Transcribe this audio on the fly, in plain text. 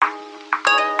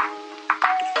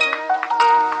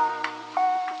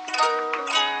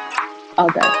I'll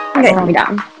go. Okay. Count me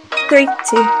down. 3,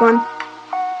 2, 1.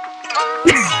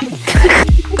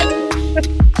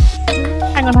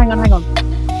 Hang on.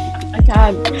 I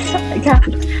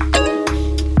can't.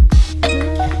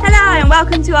 Hello and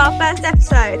welcome to our first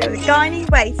episode of the Gynae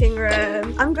Waiting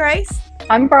Room. I'm Grace.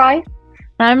 I'm Bri.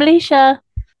 I'm Elysha.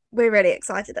 We're really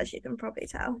excited, as you can probably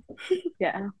tell.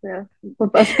 Yeah. We're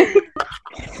buzzing.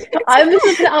 I'm just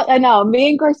looking out there now. Me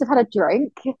and Grace have had a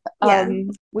drink. Yeah.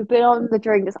 We've been on the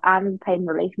drinks and pain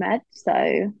relief meds,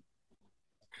 so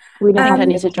we know how to I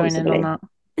need live to join in on that.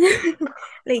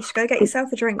 Leash, go get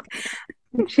yourself a drink.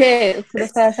 Cheers for the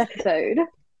first episode.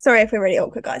 Sorry if we're really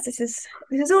awkward, guys. This is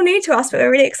all new to us, but we're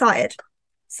really excited.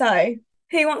 So,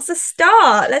 who wants to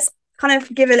start? Let's kind of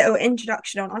give a little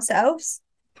introduction on ourselves.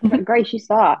 Grace, you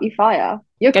start. You fire.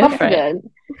 You're Go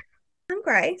confident. I'm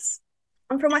Grace.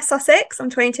 I'm from West Sussex. I'm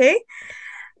 22.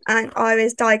 And I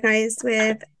was diagnosed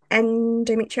with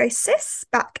endometriosis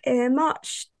back in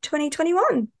March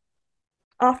 2021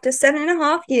 after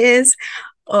 7.5 years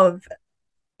of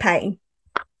pain.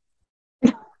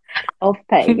 Of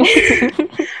pain.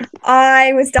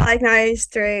 I was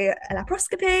diagnosed through a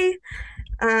laparoscopy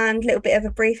and a little bit of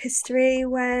a brief history.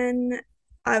 When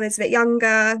I was a bit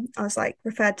younger, I was like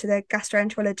referred to the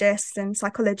gastroenterologist and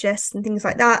psychologist and things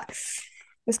like that.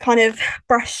 Was kind of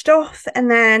brushed off and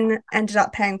then ended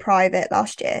up paying private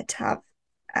last year to have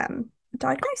a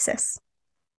diagnosis.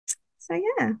 So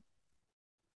yeah.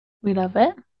 We love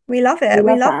it. We love it.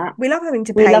 We love having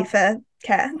to pay for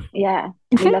care. Yeah,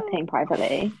 we love paying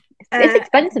privately. It's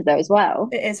expensive though as well.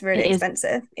 It is really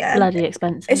expensive. Yeah, bloody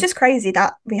expensive. It's just crazy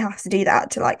that we have to do that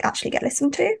to like actually get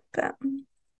listened to. But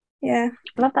yeah,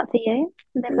 Love that for you.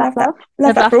 Love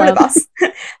that for all of us.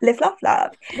 Live, laugh,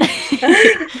 love.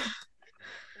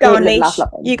 Go on, Leash.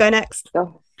 You go next.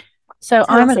 Go. So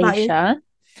I'm Elysha.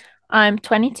 I'm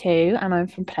 22 and I'm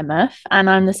from Plymouth, and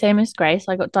I'm the same as Grace.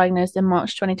 I got diagnosed in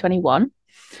March 2021.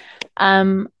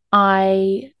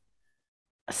 I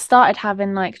started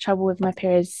having like trouble with my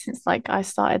periods since like I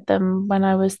started them when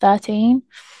I was 13.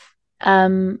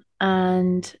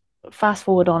 And fast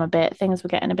forward on a bit, things were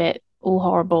getting a bit all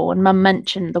horrible, and Mum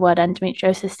mentioned the word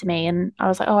endometriosis to me, and I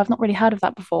was like, oh, I've not really heard of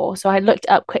that before. So I looked it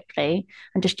up quickly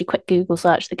and just do a quick Google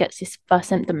search that gets your first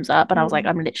symptoms up, and I was like,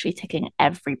 I'm literally ticking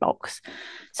every box.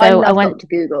 So I went to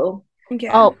Google. Yeah.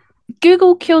 Oh,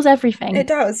 Google cures everything. It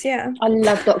does, yeah. I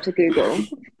love Dr. Google.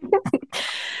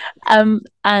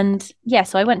 And yeah,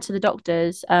 so I went to the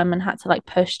doctors and had to like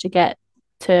push to get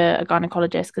to a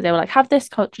gynecologist because they were like, have this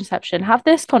contraception, have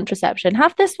this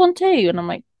one too. And I'm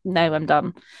like, no, I'm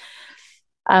done.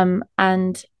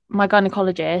 And my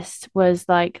gynecologist was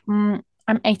like, I'm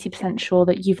 80% sure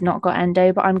that you've not got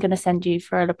endo, but I'm going to send you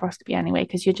for a laparoscopy anyway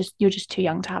because you're just too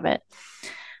young to have it.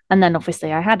 And then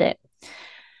obviously I had it.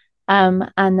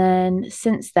 And then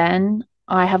since then,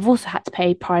 I have also had to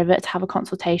pay private to have a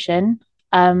consultation,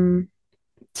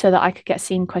 so that I could get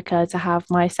seen quicker to have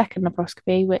my second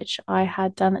laparoscopy, which I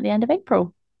had done at the end of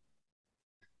April.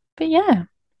 But yeah,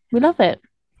 we love it.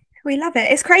 We love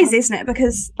it. It's crazy, isn't it?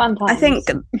 Because Sometimes. I think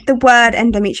the word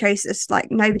endometriosis, like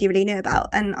nobody really knew about.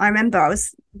 And I remember I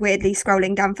was weirdly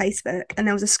scrolling down Facebook and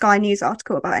there was a Sky News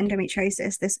article about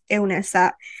endometriosis, this illness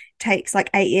that takes like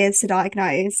 8 years to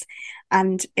diagnose.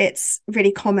 And it's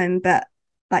really common, but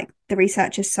like the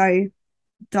research is so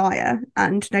dire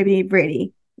and nobody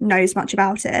really knows much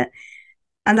about it.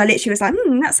 And I literally was like,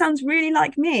 that sounds really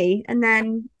like me. And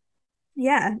then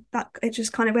yeah, that it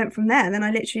just kind of went from there. Then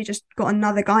I literally just got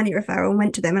another gynae referral and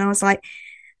went to them and I was like,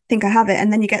 I think I have it.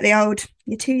 And then you get the old,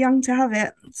 you're too young to have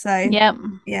it. So yeah,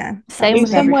 same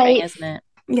with everything, isn't it?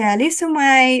 Yeah, lose some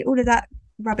weight, all of that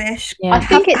rubbish. Yeah. I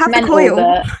think it's mental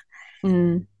that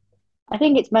I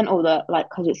think it's mental that like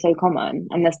because it's so common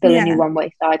and there's still only one way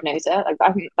to diagnose it. Like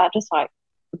I think that just like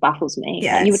baffles me.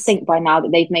 Yeah, like, you would think by now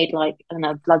that they've made like I don't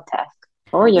know, blood test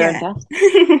or a urine test.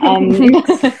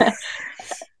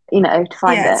 To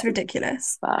find it. It's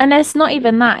ridiculous. But... And it's not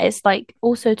even that. It's like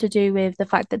also to do with the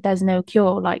fact that there's no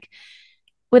cure. Like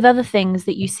with other things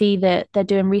that you see that they're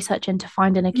doing research into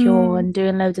finding a cure and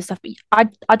doing loads of stuff. But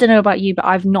I don't know about you, but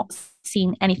I've not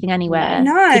seen anything anywhere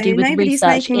to do with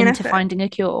research into finding a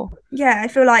cure. Yeah, I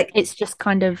feel like it's just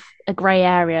kind of a grey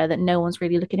area that no one's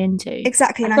really looking into.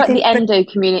 Exactly. And I think the endo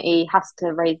community has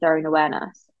to raise their own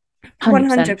awareness.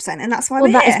 100%, and that's why we're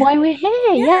here. That is why we're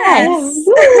here. Yes.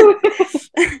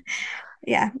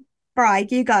 Yeah. Bri,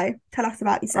 you go. Tell us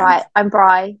about yourself. Right, I'm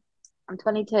Bri. I'm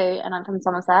 22 and I'm from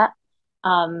Somerset.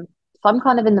 So I'm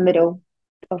kind of in the middle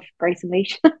of Grace and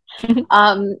Leash.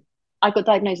 I got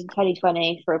diagnosed in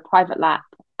 2020 for a private lap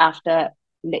after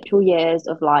literal years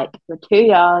of like, we're too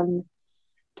young,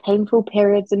 painful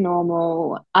periods are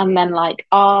normal, and then like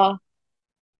our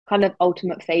kind of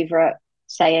ultimate favorite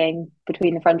saying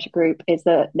between the friendship group is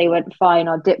that they went, fine,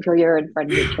 I'll dip your urine for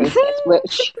endometriosis,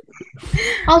 which,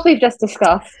 as we've just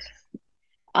discussed,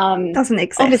 doesn't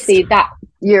exist. obviously that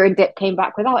urine dip came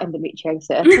back without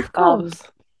endometriosis. Of course.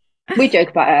 We joke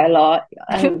about it a lot.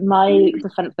 My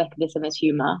defense mechanism is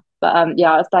humor. But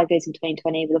yeah, I was diagnosed in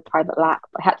 2020 with a private lap.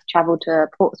 I had to travel to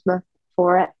Portsmouth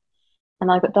for it. And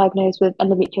I got diagnosed with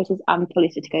endometriosis and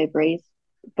polycystic ovaries.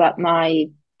 But my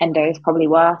endo is probably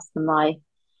worse than my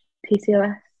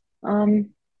PCOS.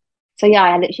 So yeah,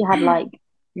 I literally had like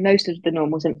most of the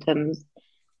normal symptoms.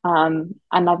 And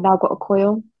I've now got a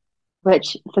coil,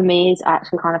 which for me is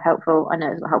actually kind of helpful. I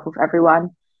know it's not helpful for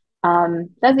everyone.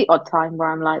 There's the odd time where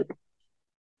I'm like,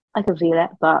 I can feel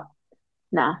it, but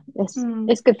nah, it's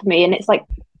good for me, and it's like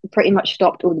pretty much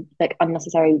stopped all the like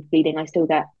unnecessary bleeding. I still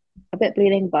get a bit of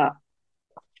bleeding, but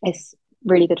it's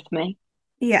really good for me.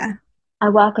 Yeah. I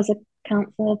work as a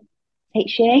counselor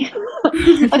HCA.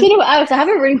 I don't know what else. I have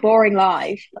a really boring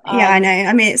life. Yeah, I know.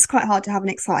 I mean, it's quite hard to have an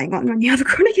exciting one when you have a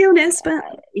chronic illness, but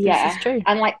yeah, this is true.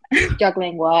 And like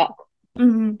juggling work,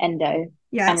 endo,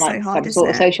 yeah, and like so hard, some sort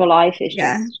of social life. It's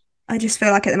just. I just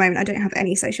feel like at the moment I don't have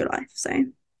any social life, so.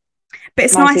 But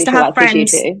it's nice to have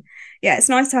friends. Yeah, it's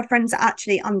nice to have friends that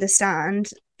actually understand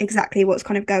exactly what's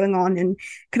kind of going on and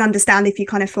can understand if you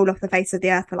kind of fall off the face of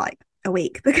the earth for like a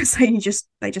week, because they just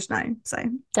know. So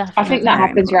definitely. I think that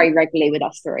happens very regularly with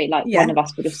us three. Like one of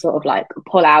us would just sort of like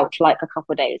pull out for like a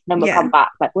couple of days, and then we'll come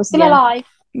back like we're still alive.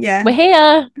 Yeah, we're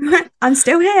here. I'm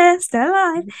still here, still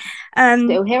alive.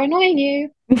 Still here annoying you.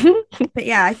 But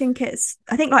yeah, I think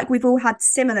like we've all had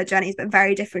similar journeys but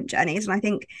very different journeys, and I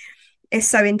think it's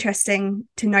so interesting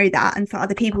to know that, and for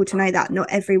other people to know that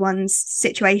not everyone's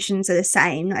situations are the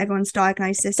same, not everyone's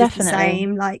diagnosis is the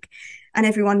same, like, and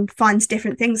everyone finds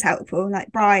different things helpful. Like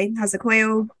Bri has a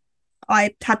coil.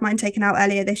 I had mine taken out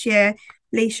earlier this year.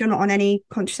 Elysha, you're not on any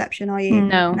contraception, are you?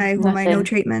 No hormonal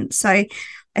treatment. So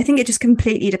I think it just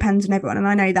completely depends on everyone, and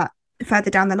I know that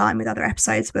further down the line with other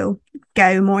episodes we'll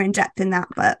go more in depth in that,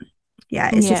 but yeah,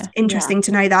 it's just interesting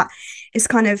to know that it's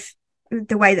kind of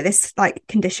the way that this like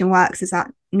condition works is that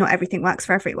not everything works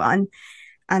for everyone,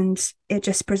 and it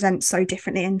just presents so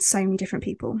differently in so many different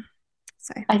people.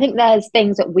 So I think there's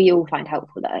things that we all find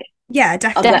helpful though. Yeah,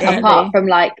 definitely. Apart from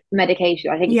like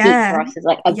medication, I think heat for us is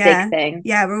like a big thing.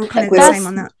 Yeah, we're all kind of the same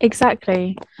on that.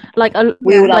 Exactly. Like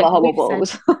we all love our hot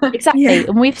balls. Exactly.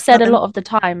 And we've said a lot of the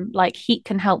time, like heat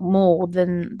can help more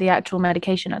than the actual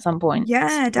medication at some point.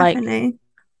 Yeah, definitely. Like,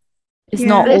 it's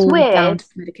not all weird. Down to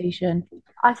medication.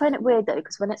 I find it weird though,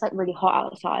 because when it's like really hot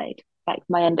outside, like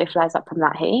my endo flares up from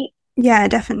that heat. Yeah,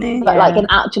 definitely. But like an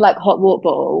actual like hot water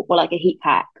bottle or like a heat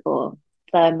pack or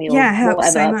thermi or helps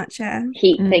whatever so much,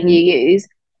 heat thing you use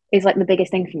is like the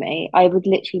biggest thing for me. I would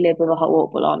literally live with a hot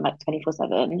water bottle on like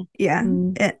 24/7. Yeah,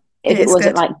 if it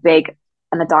wasn't like big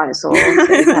and a dinosaur, so you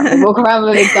can't walk around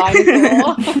with a big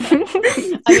dinosaur. I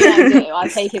mean, I do. I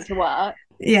take it to work.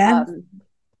 Yeah.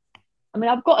 I mean,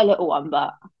 I've got a little one,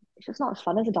 but it's just not as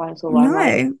fun as a dinosaur one. No,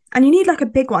 right? And you need like a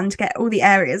big one to get all the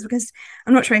areas, because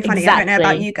I'm not trying funny. I don't know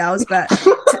about you girls, but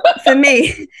for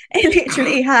me, it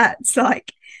literally hurts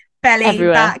like belly,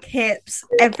 everywhere. Back, hips,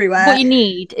 everywhere. What you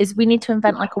need is we need to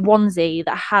invent like a onesie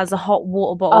that has a hot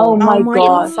water bottle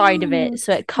inside of it,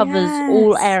 so it covers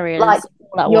all areas. Like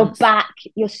your back,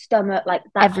 your stomach, like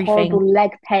that horrible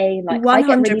leg pain. Like 100%. I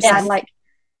get really bad like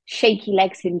shaky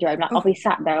leg syndrome. Like I'll be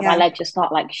sat there and my legs just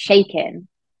start like shaking.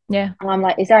 Yeah. And I'm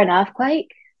like, is there an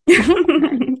earthquake?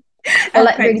 Or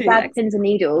like really bad pins and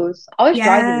needles. I was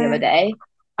driving the other day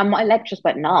and my leg just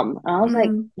went numb. And I was like,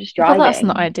 just driving. Well, that's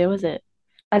not ideal, is it?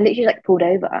 I literally like pulled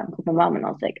over and called my mum and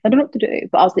I was like, I don't know what to do.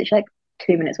 But I was literally like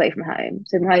 2 minutes away from home.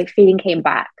 So my feeling came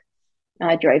back and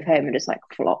I drove home and just like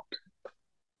flopped.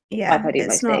 Yeah. Like I do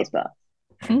most days, but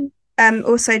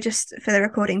also just for the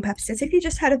recording purposes, if you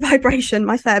just heard a vibration,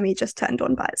 my thermi just turned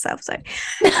on by itself. So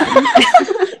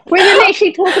we were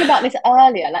literally talking about this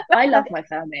earlier. Like I love my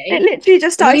thermi. It literally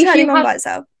just started turning on by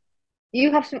itself.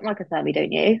 You have something like a thermi,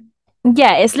 don't you?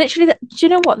 Yeah, it's literally do you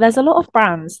know what? There's a lot of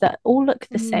brands that all look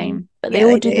the same, but they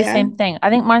all do the same thing. I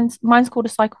think mine's called a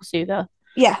cycle soother.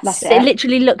 Yeah, it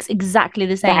literally looks exactly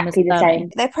the same as the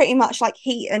same. They're pretty much like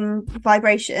heat and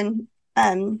vibration.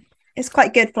 It's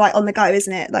quite good for like on the go,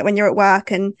 isn't it? Like when you're at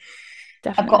work. And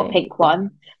definitely. I've got a pink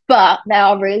one, but they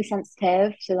are really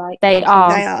sensitive. So like they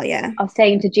are. Yeah. I was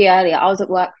saying to G earlier, I was at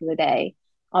work for the day.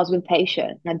 I was with a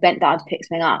patient and I bent down to pick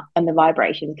something up and the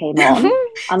vibrations came on.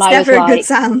 And I was never a good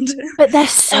sound. But they're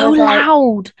so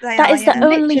loud. That is the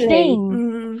only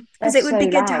thing. Because it would be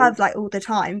good to have like all the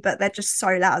time, but they're just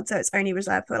so loud. So it's only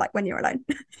reserved for like when you're alone.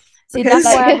 See, that's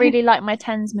because why I really like my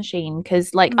tens machine,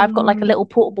 because like I've got like a little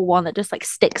portable one that just like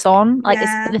sticks on. Like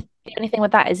Yeah. it's the only thing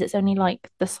with that is it's only like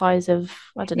the size of,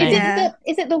 I don't know, Yeah.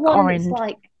 Is it the one that's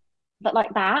orange.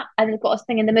 like that, and it's got a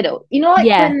thing in the middle? You know, like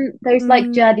Yeah. when those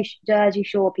like Jersey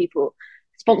Shore people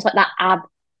sponsor like that ab.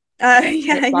 Yeah,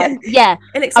 It's like, Yeah.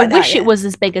 it looks I like that, wish it was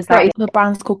as big as that. Pretty. The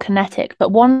brand's called Kinetic, but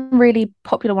one really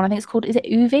popular one, I think it's called, is it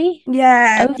Uvi?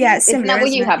 Yeah, Ovi? yeah, it's Isn't similar, that what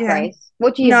isn't you it? have, Yeah. Grace?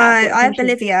 What do you No, have? I have the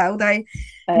Livia, although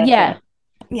Yeah.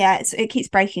 yeah, it keeps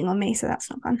breaking on me, so that's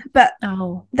not fun. But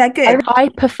Oh, they're good. I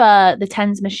prefer the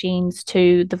tens machines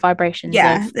to the vibrations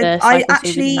Yeah, of the I cycle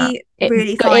soothers and that. actually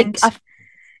really find It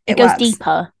it goes works.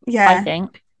 deeper, I Yeah.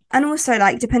 think. And also,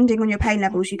 like, depending on your pain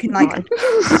levels, you can like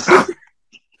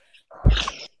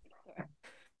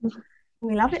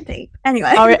we love it deep.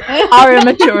 Anyway, Our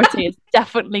immaturity is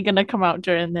definitely going to come out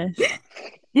during this.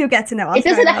 you'll get to know us It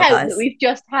doesn't very well, help guys. that we've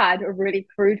just had a really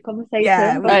crude conversation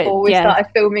Yeah, before we started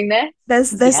filming this.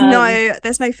 There's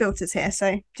no filters here,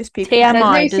 so just be prepared.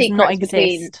 TMI There's no does not secrets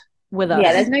exist with us.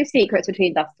 Yeah, there's no secrets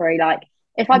between us three. Like,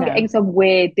 if I'm getting some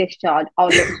weird discharge, I'll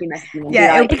literally message you and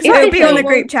Yeah, be like, it'll be on the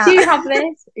group chat. Do you have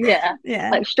this? Yeah.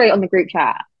 Yeah. Like, straight on the group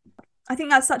chat. I think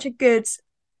that's such a good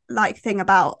like thing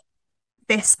about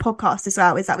this podcast as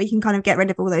well, is that we can kind of get rid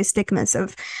of all those stigmas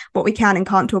of what we can and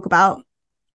can't talk about.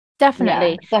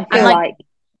 Definitely. Yeah, I feel like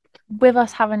with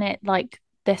us having it like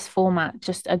this format,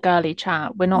 just a girly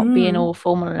chat, we're not being all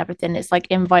formal and everything. It's like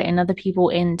inviting other people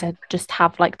in to just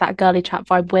have like that girly chat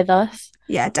vibe with us.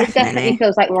 Yeah, definitely. It definitely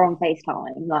feels like we're on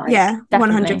FaceTime. Like, yeah,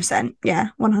 definitely. 100%. Yeah,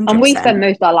 100%. And we spend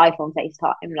most of our life on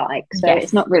FaceTime, like, so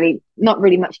it's not really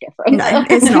much different. No,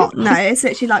 it's not. No, it's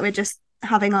literally like we're just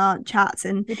having our chats,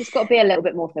 and we just got to be a little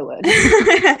bit more forward.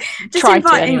 just try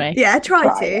inviting, to anyway. Yeah,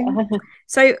 try to.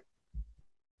 So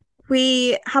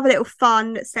we have a little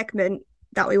fun segment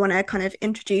that we want to kind of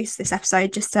introduce this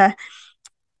episode, just to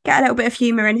get a little bit of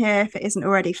humour in here if it isn't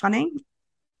already funny.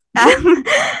 But,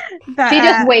 she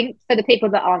just winked for the people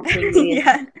that aren't seeing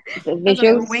the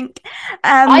visuals. Wink.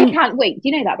 I can't wink. Do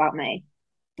you know that about me?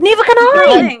 Neither can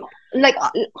I. Like,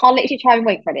 I'll literally try and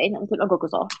wink. Ready? Let me put my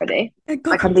goggles off. Ready?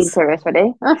 Like, I'm being serious.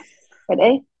 Ready?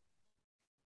 Ready?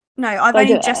 No, I've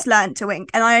only just learned to wink,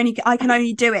 and I can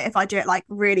only do it if I do it like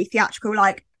really theatrical.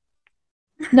 Like,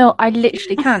 no, I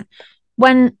literally can't.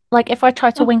 When like if I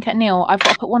try to wink at Neil, I've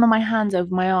got to put one of my hands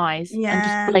over my eyes and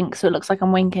just blink so it looks like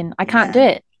I'm winking. I can't do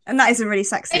it. And that isn't really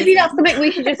sexy. Maybe that's something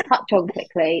we should just touch on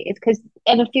quickly. It's because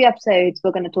in a few episodes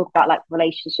we're going to talk about like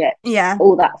relationships,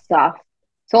 all that stuff.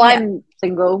 So I'm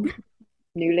single,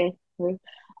 newly.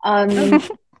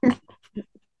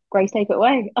 Grace, take it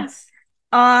away.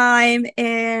 I'm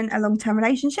in a long-term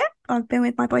relationship. I've been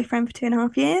with my boyfriend for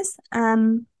 2.5 years.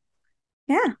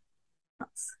 Yeah.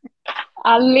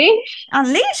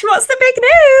 Elysha, what's the big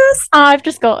news? I've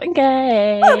just got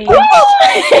engaged.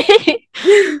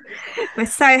 We're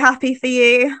so happy for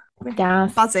you. Yeah,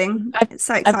 buzzing. It's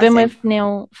so exciting. I've been with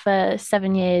Neil for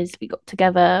 7 years. We got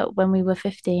together when we were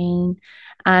 15,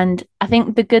 and I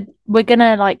think we're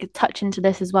gonna like touch into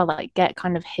this as well, like get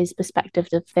kind of his perspective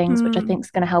of things, which I think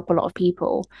is gonna help a lot of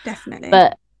people. Definitely.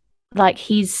 But like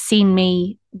he's seen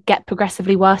me get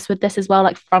progressively worse with this as well,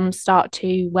 like from start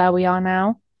to where we are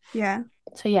now. Yeah.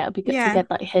 So yeah, it'll be good to get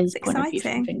like his point of view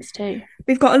from things too.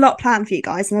 We've got a lot planned for you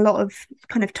guys, and a lot of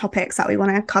kind of topics that we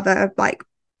want to cover. Like,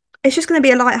 it's just going to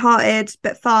be a light-hearted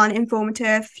but fun,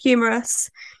 informative, humorous.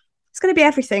 It's going to be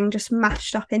everything just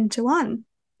mashed up into one.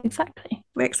 Exactly.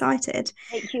 We're excited.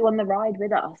 Take you on the ride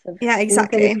with us. Yeah,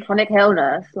 exactly. Chronic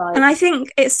illness, like. And I think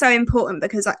it's so important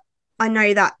because I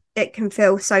know that it can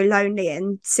feel so lonely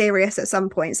and serious at some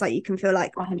points. Like, you can feel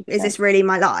like, 100%. Is this really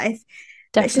my life?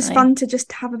 It's just fun to just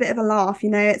have a bit of a laugh, you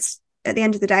know. It's at the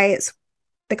end of the day, it's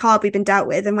the card we've been dealt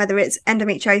with, and whether it's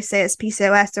endometriosis,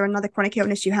 PCOS, or another chronic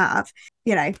illness you have,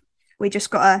 you know, we just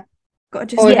gotta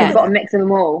just you've got to mix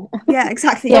them all. Yeah,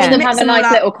 exactly. Yeah, have a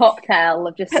nice little cocktail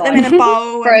of just put them in a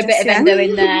bowl, throw a bit of endo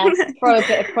in there, throw a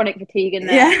bit of chronic fatigue in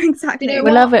there. Yeah, exactly. You know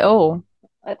we love it all.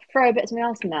 Throw a bit of something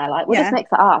else in there, like we'll just mix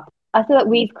it up. I feel like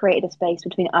we've created a space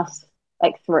between us,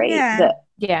 like three, that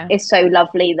is so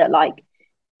lovely that like.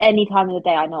 Any time of the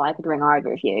day, I know I could ring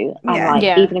either of you, and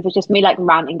even if it's just me like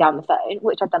ranting down the phone,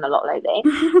 which I've done a lot lately,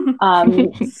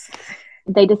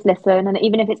 they just listen. And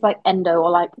even if it's like endo or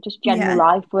like just general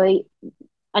life,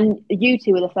 and you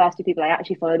two were the first two people I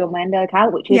actually followed on my endo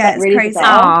account, which is like really crazy.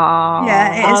 bizarre.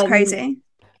 Yeah, it is crazy.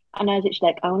 And I was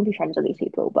literally like, I want to be friends with these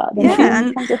people, but they're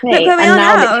not friends with me. And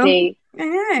now literally,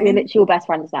 we're literally all best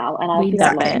friends now, and I'll be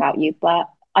that way about you, but.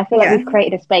 I feel like we've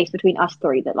created a space between us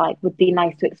three that like would be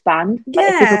nice to expand.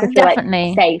 Like, people could feel like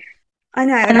safe. I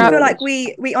know, and I feel like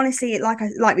we honestly, like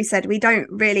we said, we don't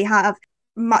really have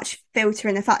much filter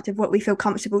in the fact of what we feel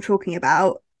comfortable talking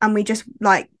about, and we just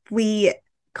we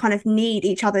kind of need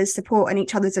each other's support and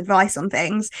each other's advice on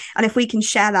things, and if we can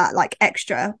share that like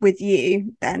extra with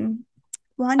you, then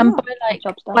why And not?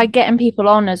 by getting people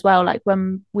on as well, like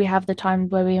when we have the time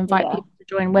where we invite people to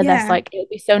join with us, like it'll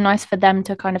be so nice for them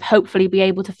to kind of hopefully be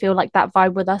able to feel like that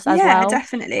vibe with us as well.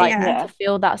 Definitely, like to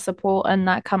feel that support and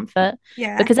that comfort.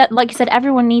 Because like you said,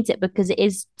 everyone needs it, because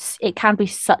it can be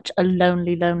such a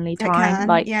lonely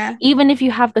time. Even if you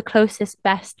have the closest,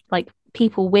 best like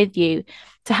people with you,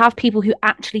 to have people who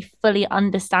actually fully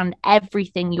understand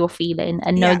everything you're feeling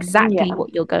and know exactly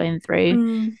what you're going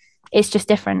through, it's just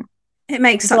different. It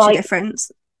makes such a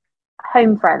difference.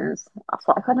 Home friends. That's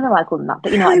what I don't know why I call them that,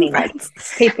 but you know what I mean. Friends.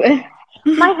 Like people,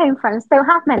 my home friends don't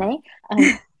have many.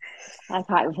 I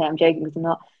can't even say I'm joking because I'm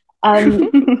not.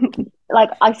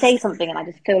 Like I say something and I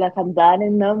just feel like I'm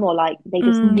burning them, or like they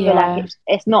just feel like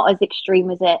it's not as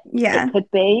extreme as it could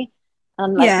be.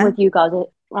 And like with you guys,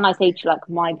 when I say to you, like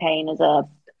my pain is a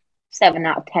 7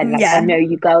 out of 10. Like I know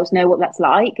you girls know what that's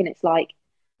like, and it's like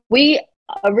we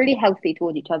are really healthy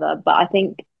towards each other, but I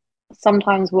think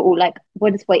sometimes we're all like,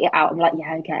 we'll just wait it out. I'm like,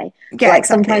 okay. Like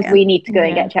sometimes we need to go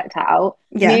and get checked out.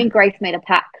 Me and Grace made a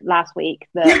pact last week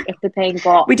that if the pain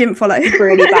got we didn't follow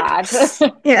really bad,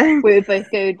 we would both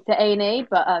go to A&E.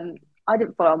 But I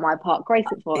didn't follow on my part. Grace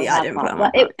didn't follow on her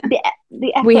part. But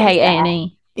the we hate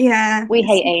A&E. We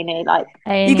hate A&E. Like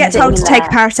A&E. You get told to take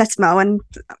paracetamol and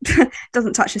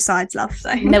doesn't touch your sides, love.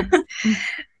 So nope.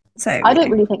 So I don't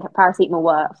really think paracetamol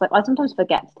works. Like I sometimes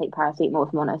forget to take paracetamol,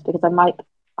 if I'm honest, because I'm like,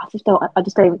 I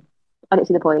don't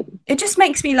see the point. It just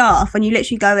makes me laugh when you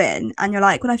literally go in and you're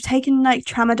like, well, I've taken like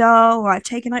tramadol, or I've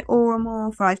taken like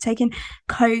Oromorph, or I've taken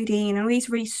codeine, and all these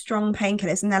really strong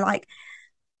painkillers, and they're like,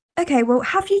 okay, well,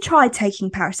 have you tried taking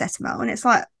paracetamol? And it's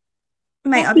like,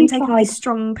 mate, I've been taking these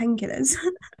strong painkillers.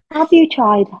 Have you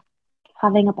tried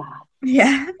having a bath? Yeah.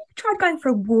 Have you tried going for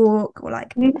a walk, or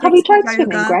like have you tried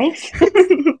swimming, Grace?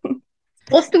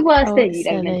 What's the worst thing you've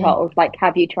ever been told? Like,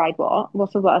 have you tried what?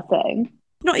 What's the worst thing?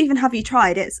 Not even have you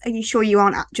tried, it's are you sure you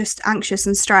aren't just anxious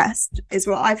and stressed, is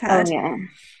what I've heard. Oh yeah.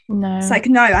 No. It's like,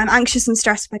 no, I'm anxious and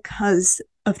stressed because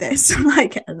of this.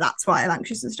 Like, that's why I'm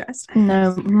anxious and stressed.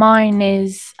 No, mine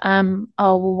is oh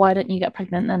well, why don't you get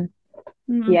pregnant then?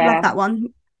 Love that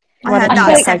one. I heard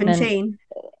that at 17.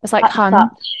 It's like, hun,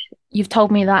 you've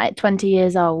told me that at 20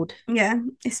 years old. Yeah,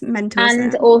 it's mental.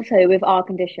 And also with our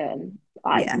condition,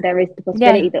 like there is the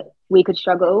possibility that we could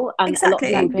struggle, and a lot of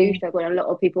people do struggle, and a lot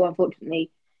of people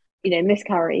unfortunately,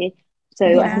 miscarry.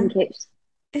 So I think it's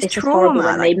just horrible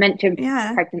when they mention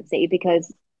pregnancy,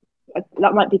 because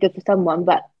that might be good for someone,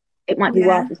 but it might be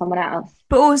worse for someone else.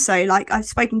 But also, like, I've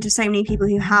spoken to so many people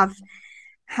who have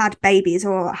had babies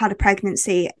or had a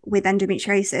pregnancy with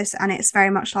endometriosis, and it's very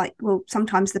much like, well,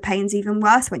 sometimes the pain's even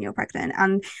worse when you're pregnant,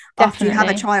 and after you have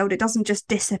a child, it doesn't just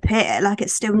disappear, like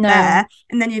it's still there,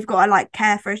 and then you've got to like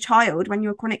care for a child when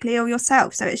you're chronically ill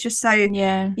yourself. So it's just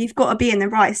you've got to be in the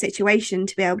right situation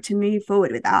to be able to move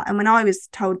forward with that. And when I was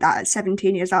told that at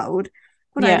 17 years old,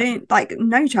 I didn't, like,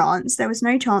 no chance. There was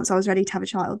no chance I was ready to have a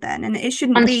child then, and it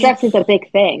shouldn't be. And stress is a big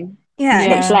thing.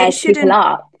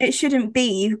 It shouldn't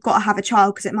be you've got to have a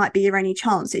child because it might be your only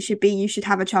chance. It should be you should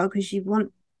have a child because you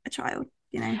want a child,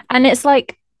 And it's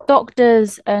like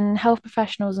doctors and health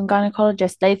professionals and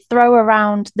gynecologists, they throw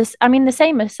around this, I mean, the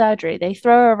same as surgery, they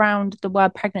throw around the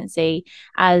word pregnancy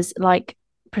as like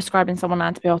prescribing someone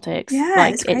antibiotics.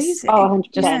 Like it's crazy.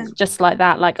 Just like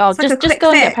that, like, oh, just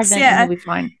go and get pregnant and you'll be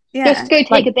fine. Just go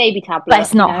take a baby tablet. But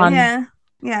it's not, hun.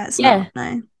 It's not.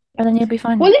 No. And then you'll be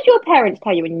fine. What did your parents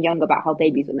tell you when you were young about how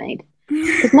babies were made?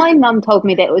 Because my mum told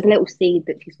me that it was a little seed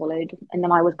that she swallowed, and then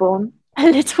I was born. A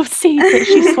little seed that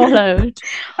she swallowed.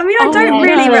 I mean, I don't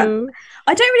really remember.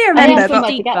 I don't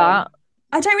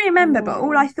really remember, but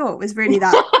all I thought was really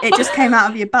that it just came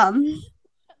out of your bum.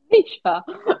 Elysha.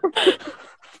 I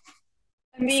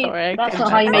mean, sorry, that's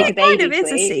not how you make a baby. It kind of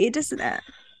is a seed, isn't it?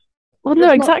 Well,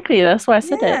 no, exactly. That's why I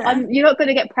said it. You're not going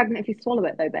to get pregnant if you swallow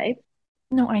it, though, babe.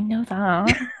 No, I know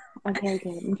that. Okay,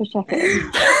 good. I'm just checking.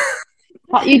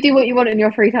 You do what you want in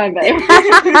your free time, babe.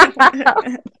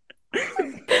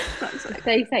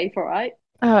 Stay safe, all right?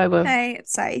 Oh, I will. Hey,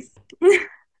 it's safe.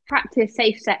 Practice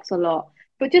safe sex a lot.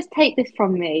 But just take this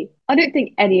from me. I don't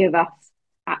think any of us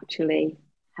actually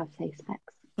have safe sex.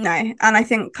 No, and I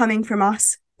think coming from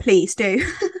us, please do.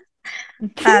 We're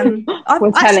telling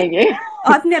you.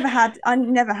 I've never had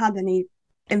any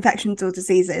infections or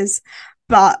diseases,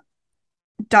 but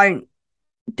don't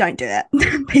do it.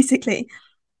 Basically,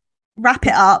 wrap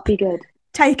it up. Be good.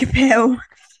 Take a pill.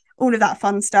 All of that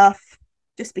fun stuff.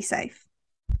 Just be safe.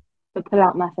 The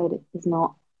pull-out method is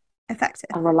not effective.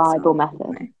 A reliable method.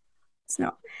 No, it's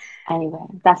not. Anyway,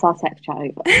 that's our sex chat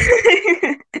over.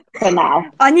 For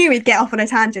now. I knew we'd get off on a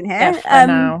tangent here. Yeah, for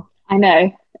now. I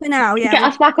know. For now, yeah. Get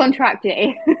us back on track,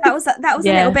 G. That was a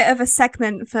little bit of a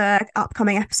segment for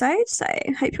upcoming episodes, so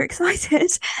hope you're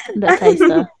excited. The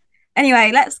taster.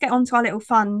 Anyway, let's get on to our little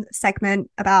fun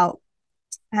segment about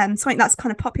something that's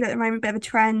kind of popular at the moment, a bit of a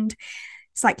trend.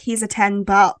 It's like he's a 10,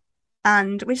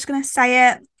 and we're just gonna say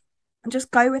it and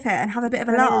just go with it and have a bit of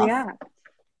a laugh.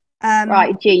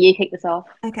 Right, G, you kick this off.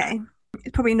 Okay.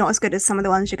 It's probably not as good as some of the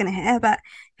ones you're going to hear, but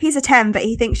he's a 10, but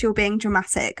he thinks you're being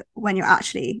dramatic when you're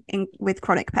actually with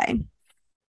chronic pain.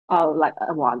 Oh, like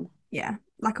a 1. Yeah,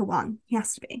 like a 1. He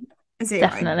has to be. A 0.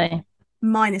 Definitely.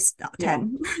 Minus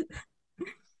 10. Yeah.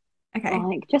 Okay.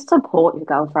 Like, just support your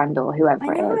girlfriend or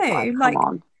whoever it is. Like,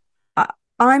 come on.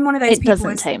 I'm one of those people. It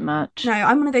doesn't take much. No,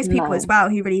 I'm one of those people as well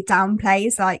who really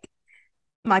downplays like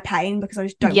my pain because I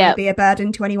just don't want to be a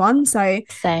burden to anyone. So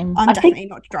same. I'm definitely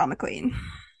not a drama queen.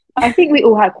 I think we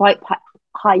all have quite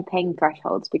high pain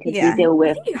thresholds because we deal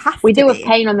with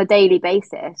pain on a daily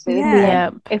basis. So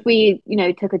if we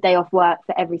took a day off work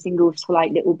for every single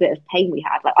slight little bit of pain we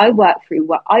had, like I've worked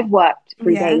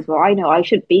through days where I know I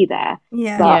should be there,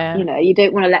 but you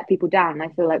don't want to let people down. And I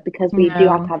feel like because we do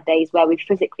have days where we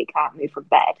physically can't move from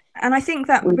bed, and I think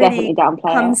that really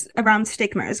comes around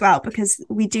stigma as well, because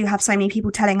we do have so many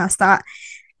people telling us that,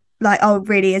 like, oh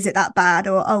really, is it that bad,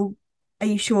 or oh, are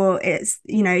you sure it's,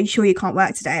 you sure you can't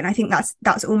work today? And I think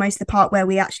that's almost the part where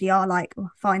we actually are like,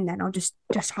 oh, fine then, I'll just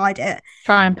hide it.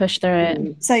 Try and push through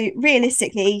it. So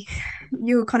realistically,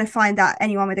 you'll kind of find that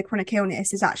anyone with a chronic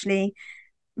illness is actually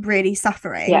really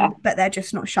suffering, but they're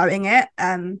just not showing it.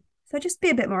 So just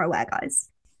be a bit more aware, guys.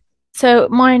 So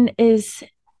mine is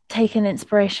taking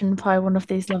inspiration by one of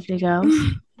these lovely girls.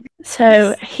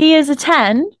 So he is a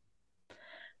 10,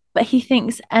 but he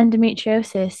thinks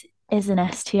endometriosis is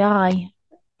an STI.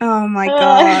 Oh my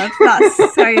god, that's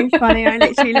so funny. I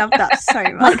literally love that so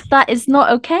much. Like, that is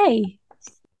not okay.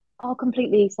 I'll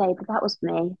completely say that was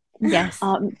me. Yes.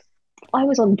 I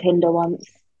was on Tinder once.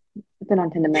 I've been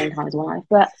on Tinder many times in my life,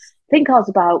 but I think I was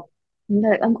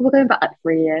we're going back like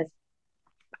 3 years.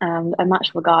 I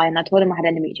matched with a guy and I told him I had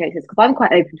endometriosis because I'm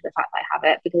quite open to the fact that I have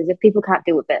it, because if people can't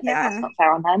deal with it, then that's not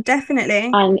fair on them.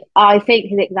 Definitely. And I think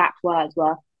his exact words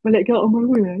were, "Will it get on my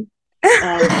way?"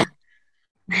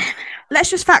 Let's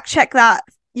just fact check that.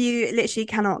 You literally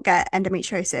cannot get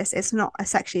endometriosis. It's not a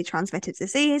sexually transmitted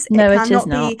disease. No, it cannot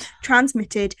be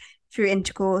transmitted through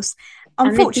intercourse.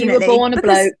 Unfortunately, and if you were born a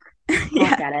bloke,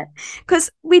 can't get it. Because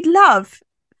we'd love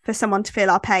for someone to feel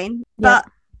our pain, but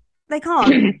they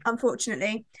can't,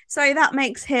 unfortunately. So that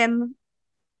makes him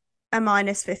a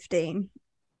minus 15.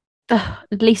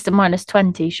 At least a minus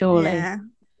 20, surely. Yeah.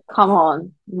 Come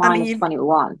on, minus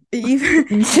 21. You've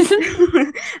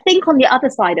think on the other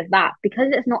side of that, because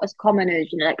it's not as common as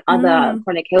other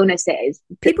chronic illnesses.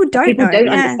 People don't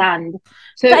understand.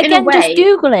 So but in again, a way, just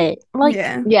Google it. Like,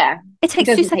 it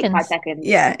takes 2 seconds. 5 seconds.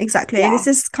 Yeah, exactly. Yeah. This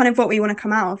is kind of what we want to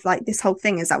come out of. Like, this whole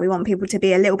thing is that we want people to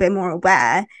be a little bit more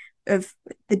aware of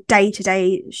the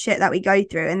day-to-day shit that we go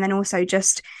through, and then also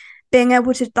just being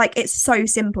able to, like, it's so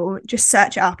simple. Just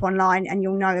search it up online and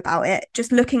you'll know about it.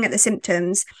 Just looking at the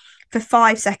symptoms for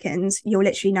 5 seconds, you'll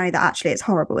literally know that actually it's a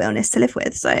horrible illness to live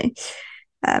with. So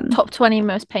top 20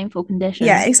 most painful conditions.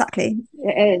 Yeah, exactly.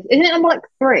 It is. Isn't it number like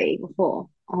 3 or 4?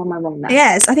 Or am I wrong there?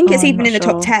 Yes, I think it's even in the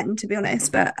top 10, to be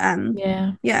honest. But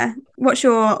yeah. What's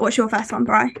your first one,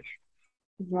 Bri?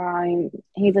 Right.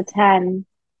 He's a 10.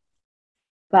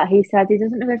 But he said he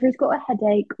doesn't know whether he's got a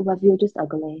headache or whether you're just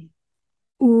ugly.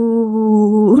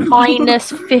 Ooh.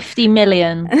 Minus 50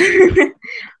 million.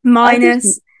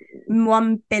 Minus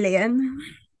 1 billion.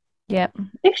 Yep.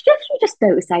 It's just, you just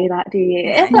don't say that, do you?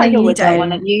 Yeah, it's like you're with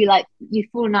someone and you've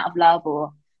fallen out of love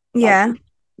or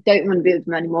don't want to be with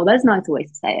them anymore. There's nicer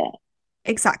ways to say it.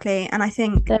 Exactly. And I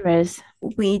think there is.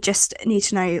 We just need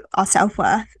to know our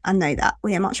self-worth and know that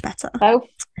we are much better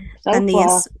than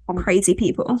these crazy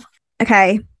people.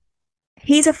 Okay.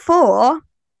 He's a 4,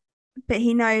 but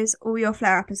he knows all your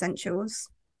flare-up essentials.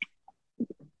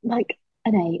 Like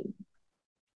an 8.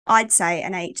 I'd say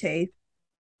an 8 too.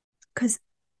 Because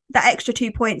that extra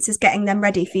 2 points is getting them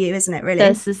ready for you, isn't it, really?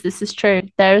 This is true.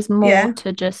 There is more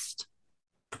to just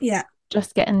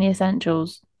getting the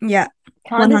essentials. Yeah.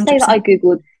 Can I just say that I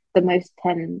googled the most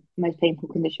 10 most painful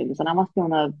conditions, and I must be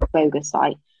on a bogus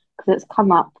site because it's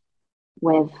come up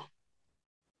with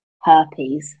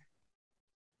herpes.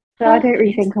 So I don't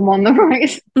really think I'm on the right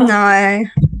side. No,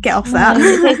 get off that.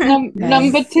 It says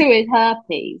number 2 is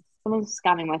herpes. Someone's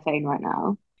scanning my phone right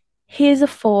now. He is a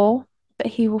 4, but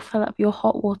he will fill up your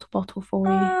hot water bottle for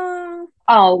you.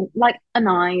 Oh, like a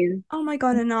 9. Oh my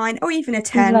God, a 9 or even a We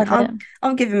 10. love it.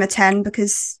 I'll give him a 10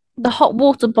 because The hot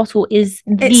water bottle is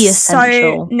it's the so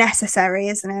essential. necessary,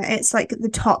 isn't it? It's like the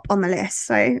top on the list.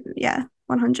 So yeah,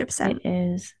 100%. It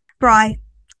is. Bri,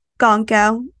 go on,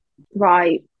 girl.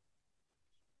 Right.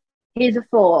 He's a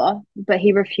 4, but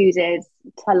he refuses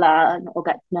to learn or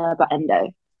get to know about endo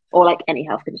or like any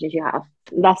health conditions you have.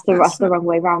 That's the wrong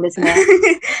way round, isn't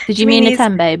it? Did Do you mean a he's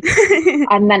 10, babe?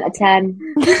 I meant a 10.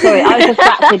 Sorry, I was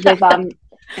distracted with trying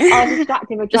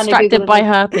to Distracted Google by the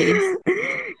herpes.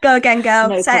 Go again, girl.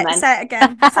 no comment. Say it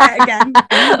again. Say it again.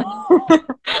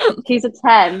 He's a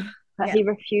 10, but Yeah. he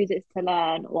refuses to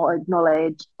learn or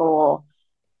acknowledge or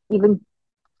even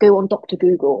go on Dr.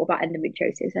 Google about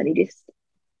endometriosis, and he just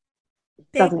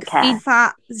doesn't Big care.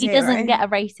 fat He doesn't 0. get a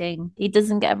rating. He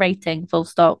doesn't get a rating, full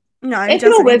stop. No, he If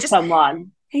you're doesn't. with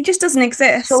someone, He just doesn't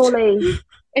exist. surely,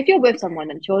 if you're with someone,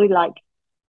 then surely like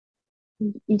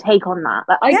you take on that.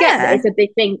 Like I get that Yeah. it's a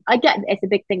big thing. I get that it's a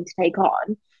big thing to take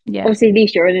on. Yeah. Obviously, at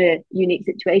least you're in a unique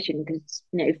situation because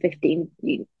 15,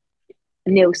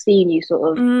 Neil's seen you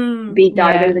sort of be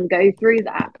diagnosed and go through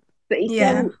that. But he's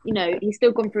still, he's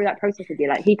still gone through that process with you.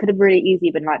 Like he could have really easily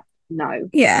been like, no.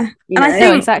 Yeah. And I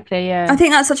think exactly, yeah. I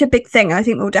think that's such a big thing. I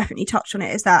think we'll definitely touch on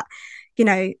it is that,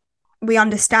 we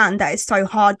understand that it's so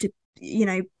hard to,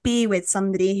 be with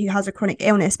somebody who has a chronic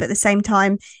illness, but at the same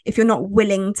time, if you're not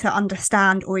willing to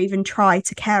understand or even try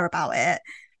to care about it,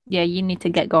 yeah, you need to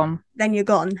get gone. Then you're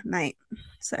gone, mate.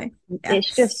 So yeah.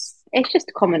 It's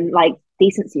just common like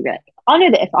decency, Rick. I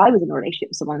know that if I was in a relationship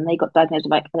with someone and they got diagnosed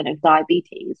with like, I don't know,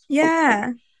 diabetes.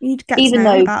 Yeah. You'd get even to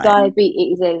know though about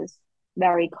diabetes is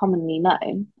very commonly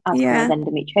known as Yeah. common as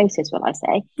endometriosis, will I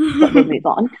say? But we'll move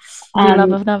on. We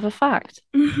love another fact.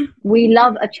 We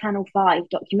love a Channel 5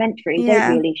 documentary,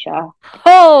 don't we, Elysha?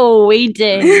 Oh, we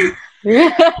do.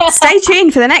 Stay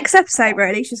tuned for the next episode where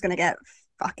Alicia's going to get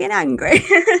fucking angry.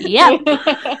 Yep.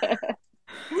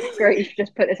 Great, you should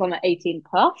just put this on at 18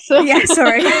 plus. Yeah,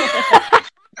 sorry.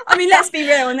 I mean, let's be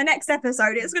real. In the next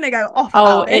episode, it's going to go off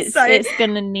about this. So it's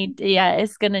going to need,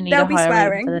 it's going to need a higher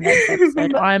rating for the next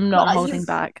episode. I'm not holding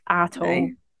back at all.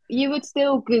 You would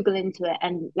still Google into it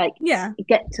and like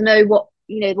get to know what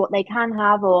what they can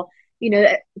have, or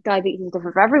diabetes is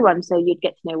different for everyone, so you'd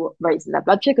get to know what rates in their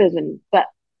blood sugars, but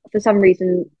for some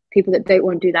reason people that don't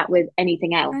want to do that with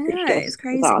anything else. It's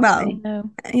crazy.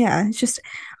 Yeah, it's just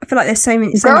I feel like there's so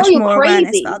much more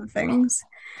awareness about other things.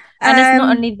 And it's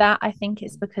not only that, I think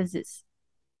it's because it's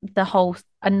the whole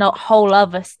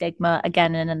other stigma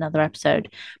again in another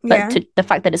episode, but the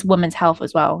fact that it's women's health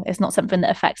as well. It's not something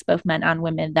that affects both men and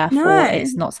women, therefore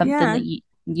it's not something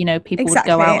that people would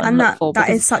go out and look for. That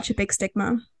is such a big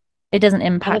stigma. It doesn't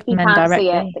impact men directly.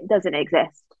 It doesn't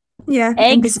exist. Yeah,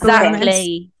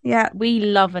 exactly. Yeah, we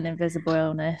love an invisible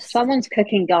illness. Someone's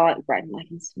cooking garlic bread and I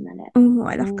can smell it. Oh,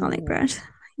 I love garlic bread.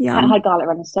 Yeah, I had garlic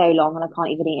bread for so long and I can't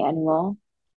even eat it anymore.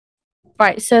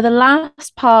 Right, so the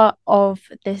last part of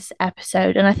this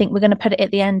episode, and I think we're going to put it at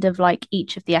the end of like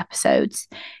each of the episodes,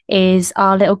 is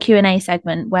our little Q&A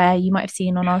segment where you might have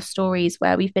seen on our stories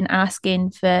where we've been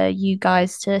asking for you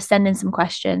guys to send in some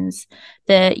questions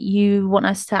that you want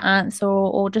us to answer,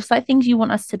 or just like things you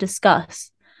want us to discuss.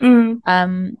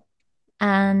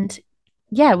 And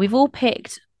yeah, we've all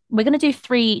picked, we're going to do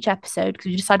 3 each episode because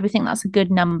we decided we think that's a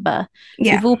good number. So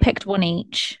we've all picked 1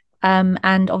 each.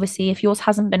 And obviously if yours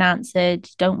hasn't been answered,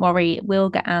 don't worry, it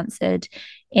will get answered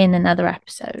in another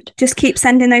episode. Just keep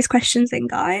sending those questions in,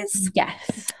 guys.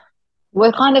 Yes.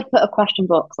 We'll kind of put a question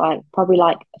box probably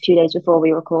a few days before we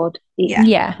record.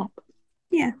 Yeah.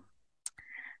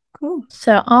 Cool.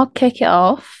 So I'll kick it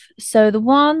off. So the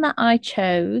one that I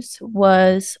chose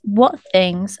was, what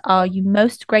things are you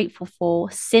most grateful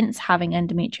for since having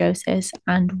endometriosis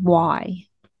and why?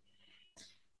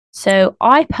 So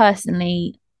I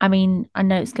personally, I mean, I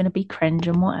know it's going to be cringe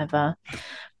and whatever,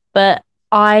 but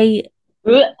I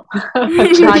know,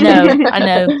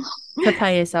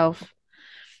 prepare yourself.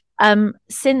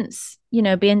 Since,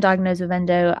 being diagnosed with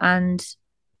endo and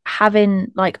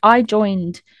having, I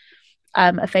joined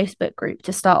a Facebook group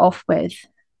to start off with,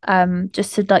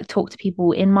 just to talk to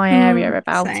people in my area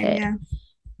about it. Yeah.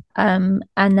 And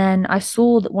then I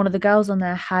saw that one of the girls on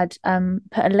there had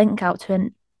put a link out to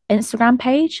an Instagram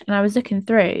page, and I was looking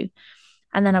through,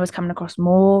 and then I was coming across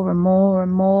more and more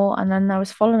and more, and then I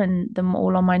was following them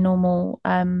all on my normal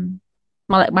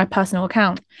my personal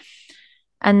account,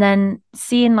 and then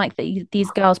seeing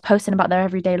these girls posting about their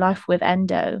everyday life with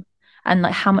endo and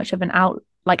how much of an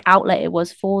outlet it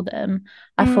was for them.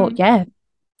 I thought, yeah,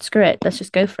 screw it, let's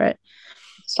just go for it.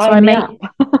 So I made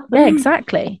yeah,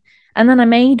 exactly. And then I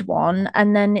made one,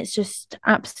 and then it's just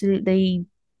absolutely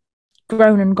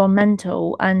grown and gone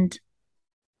mental, and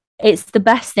it's the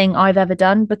best thing I've ever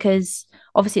done, because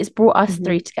obviously it's brought us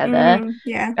three together,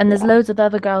 Yeah. and there's loads of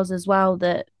other girls as well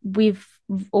that we've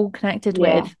all connected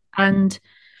with, and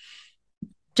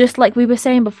just like we were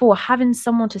saying before, having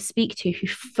someone to speak to who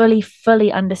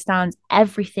fully understands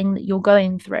everything that you're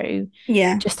going through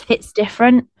just hits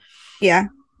different.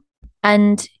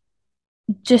 And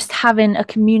just having a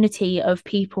community of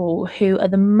people who are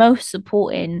the most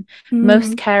supporting,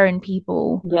 most caring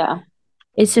people,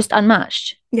 it's just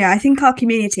unmatched. I think our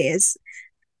community is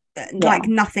like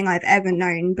nothing I've ever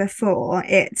known before.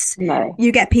 It's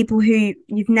you get people who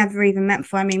you've never even met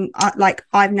before. I mean,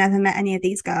 I've never met any of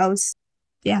these girls.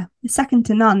 It's second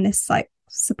to none. This like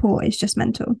support is just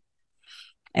mental.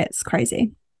 It's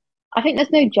crazy. I think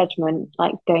there's no judgment,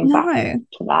 like going back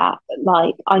to that.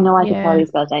 Like, I know I could tell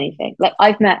these girls anything. Like,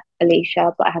 I've met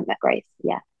Elysha, but I haven't met Grace.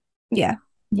 Yeah.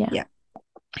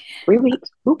 3 weeks.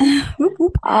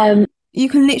 You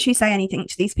can literally say anything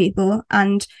to these people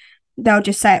and they'll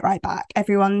just say it right back.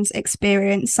 Everyone's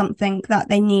experienced something that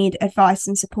they need advice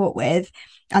and support with,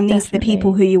 and these are the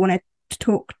people who you want to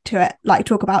talk to it, like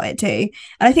talk about it to. And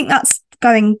I think that's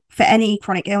going for any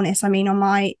chronic illness. I mean, on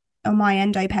my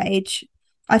endo page,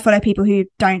 I follow people who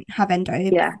don't have endo.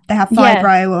 They have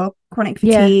fibro or chronic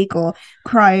fatigue or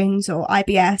Crohn's or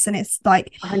IBS, and it's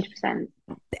like 100%.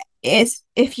 It's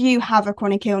if you have a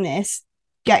chronic illness,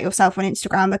 get yourself on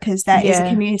Instagram, because there is a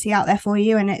community out there for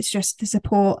you, and it's just the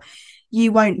support.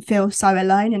 You won't feel so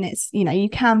alone, and it's, you know, you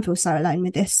can feel so alone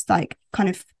with this like kind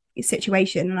of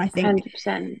situation. And I think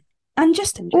 100%. And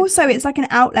just 100%. Also it's like an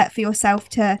outlet for yourself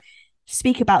to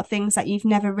speak about things that you've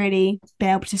never really been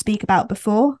able to speak about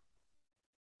before.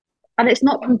 And it's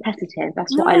not competitive.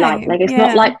 That's what I like. Like, it's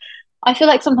not like, I feel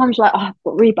like sometimes you're like, oh, I've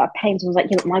got really bad pain. Someone's like,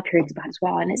 yeah, but my period's bad as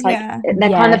well. And it's like, they're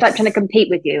kind of like trying to compete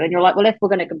with you. And you're like, well, if we're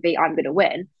going to compete, I'm going to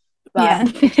win.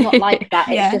 But it's not like that.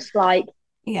 It's just like,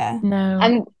 no.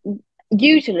 And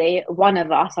usually one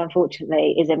of us,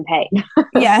 unfortunately, is in pain.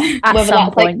 At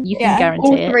some point, like, you can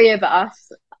guarantee all three of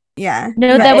us.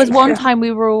 No, there was one time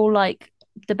we were all like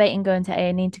debating going to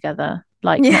A&E together.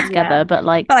 Like, not together, but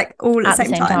like all at the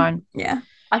same time.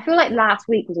 I feel like last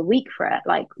week was a week for it.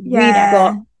 Like, we've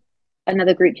got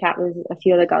another group chat with a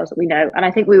few other girls that we know, and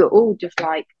I think we were all just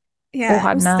like,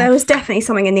 there was definitely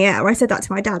something in the air. I said that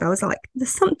to my dad. I was like,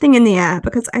 there's something in the air,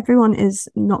 because everyone is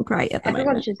not great at the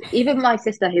moment. Even my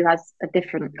sister, who has a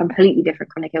completely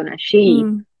different chronic illness, she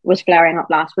was flaring up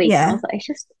last week. And I was like, it's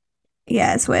just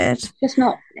it's weird. It's just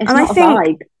not. It's not a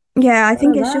vibe. I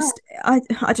think it's just I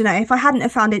don't know. If I hadn't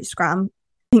have found Instagram,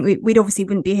 I think we'd obviously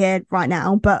wouldn't be here right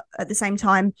now. But at the same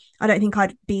time, I don't think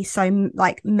I'd be so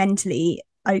like mentally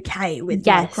okay with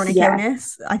my chronic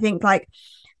illness. I think like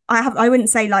I wouldn't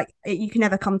say like you can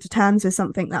never come to terms with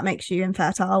something that makes you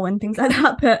infertile and things like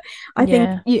that, but I think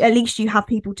at least you have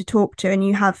people to talk to, and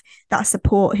you have that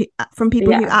support from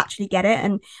people who actually get it.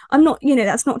 And I'm not,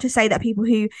 that's not to say that people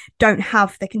who don't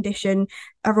have the condition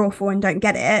are awful and don't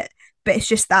get it, but it's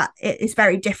just that it's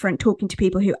very different talking to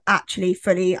people who actually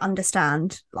fully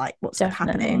understand like what's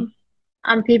happening.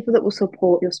 And people that will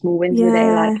support your small wins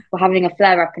today, like we're having a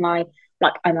flare up and I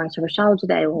managed to have a shower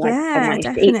today, or like I managed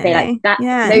to eat today, like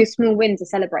that. Those small wins are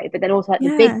celebrated, but then also like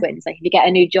the big wins, like if you get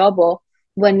a new job, or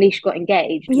when Leash got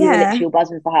engaged, we were literally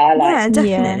buzzing for her. Like,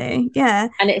 definitely.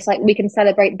 And it's like we can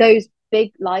celebrate those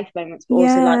big life moments, but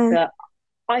also like that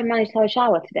I managed to have a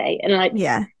shower today, and like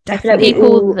definitely. I feel like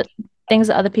people things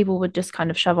that other people would just kind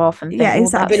of shove off and think,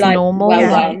 exactly. That's normal. Well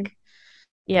done.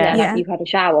 Like, you've had a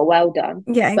shower, well done.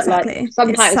 But like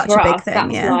sometimes for us,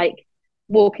 that's like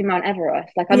walking Mount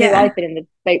Everest. Like, I know I've been in the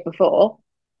boat before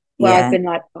where I've been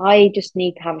like, I just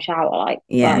need to have a shower. Like,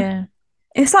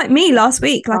 it's like me last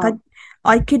week. Like,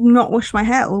 I could not wash my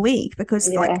hair all week because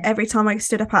like every time I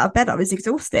stood up out of bed I was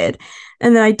exhausted,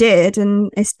 and then I did,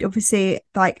 and it's obviously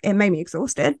like it made me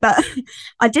exhausted, but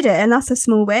I did it, and that's a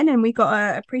small win, and we got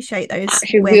to appreciate those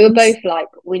actually wins. We were both like,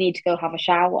 we need to go have a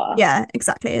shower.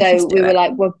 Exactly. So we were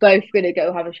like, we're both gonna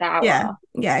go have a shower.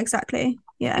 Exactly.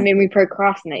 I mean, we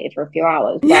procrastinated for a few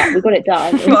hours, but we got it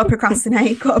done. gotta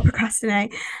procrastinate.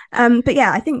 But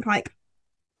I think like,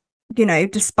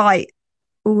 despite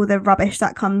all the rubbish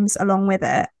that comes along with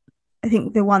it, I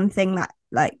think the one thing that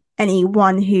like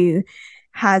anyone who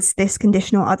has this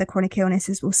condition or other chronic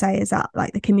illnesses will say is that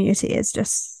like the community is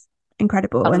just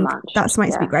incredible, and that's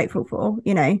something to be grateful for.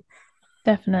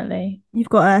 Definitely, you've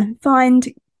got to find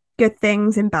good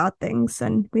things in bad things,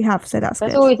 and we have, so that's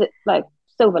there's good. always like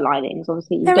silver linings.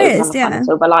 Obviously you there don't is, want to find a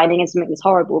silver lining in something that's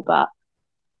horrible, but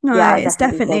it's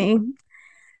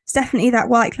definitely that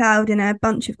white cloud in a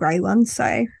bunch of grey ones,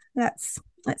 so that's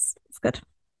good.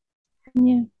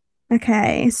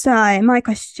 Okay, so my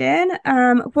question,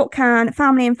 what can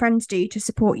family and friends do to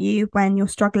support you when you're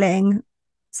struggling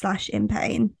slash in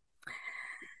pain?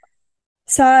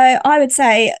 So I would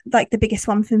say like the biggest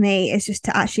one for me is just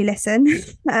to actually listen.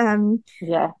 Um,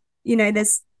 Yeah.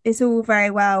 there's it's all very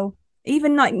well,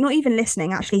 even like not even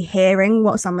listening, actually hearing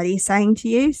what somebody's saying to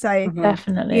you. So, Hmm.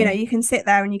 Definitely. you can sit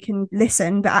there and you can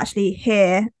listen, but actually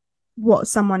hear what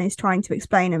someone is trying to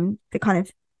explain and the kind of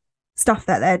stuff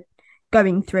that they're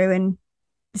going through and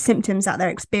the symptoms that they're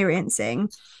experiencing.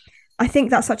 I think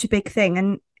that's such a big thing.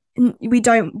 And we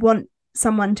don't want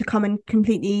someone to come and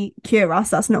completely cure us.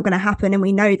 That's not going to happen. And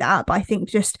we know that. But I think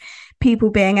just people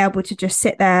being able to just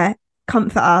sit there,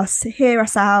 comfort us, hear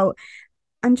us out,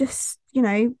 and just,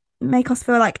 make us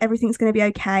feel like everything's going to be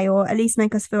okay, or at least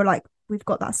make us feel like we've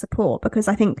got that support. Because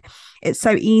I think it's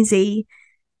so easy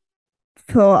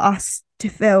for us to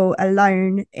feel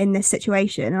alone in this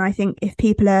situation. And I think if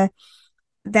people are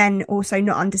then also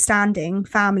not understanding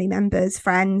family members,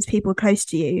 friends, people close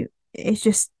to you, it's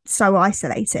just so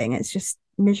isolating. It's just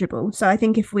miserable. So I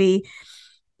think if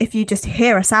you just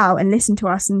hear us out and listen to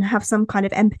us and have some kind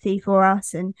of empathy for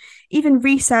us and even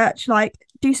research, like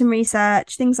do some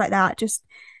research, things like that, just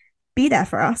be there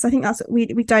for us. I think that's what we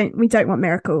don't want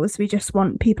miracles. We just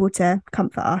want people to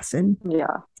comfort us and Yeah.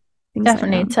 things like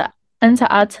Definitely. that.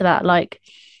 To add to that, like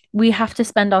we have to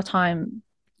spend our time,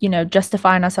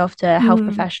 justifying ourselves to health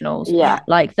professionals. Yeah.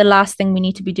 Like the last thing we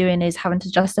need to be doing is having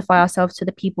to justify ourselves to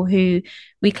the people who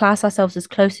we class ourselves as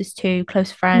closest to,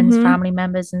 close friends, Mm-hmm. family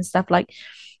members and stuff. Like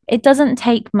it doesn't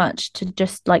take much to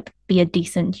just like be a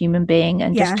decent human being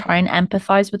and just Yeah. try and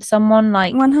empathize with someone.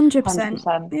 Like 100%.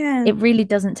 100%. Yeah. it really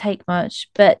doesn't take much,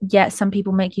 but yet some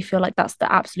people make you feel like that's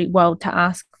the absolute world to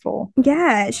ask for.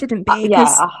 Yeah, it shouldn't be Yeah,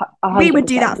 because a we hundred would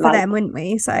do percent. that for Like, them, wouldn't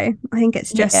we? So I think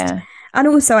it's just, Yeah, and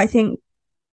also I think,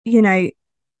 you know,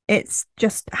 it's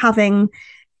just having,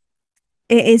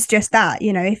 it is just that,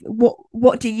 if what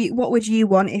would you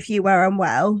want if you were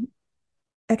unwell?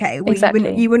 Okay, well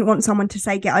exactly. you wouldn't want someone to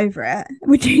say get over it,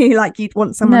 would you? Like you'd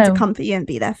want someone to No, comfort you and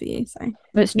be there for you. So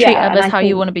let's treat yeah, and others I how you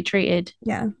think, want to be treated.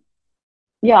 yeah.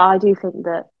 yeah, I do think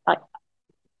that, like,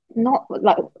 not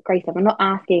like Grace said, we're not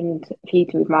asking for you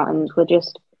to move mountains. We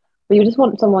just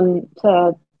want someone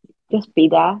to just be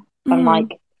there and Mm,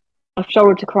 like a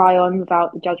shoulder to cry on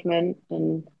without the judgment.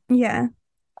 And yeah.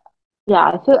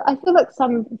 yeah, I feel like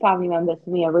some family members for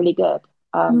me are really good.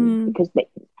 Mm, Because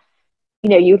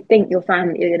you think your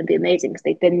family are going to be amazing because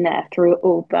they've been there through it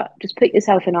all. But just put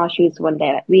yourself in our shoes one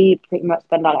day. Like, we pretty much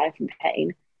spend our life in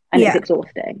pain, and it's yeah.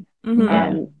 exhausting. Mm-hmm. Yeah,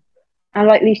 Um, and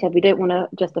like Lee said, we don't want to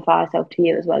justify ourselves to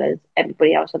you as well as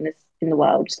everybody else on this in the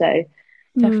world. So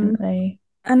Mm. definitely.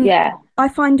 And yeah, I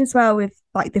find as well with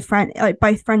like like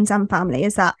both friends and family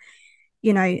is that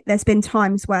there's been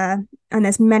times where, and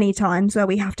there's many times where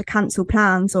we have to cancel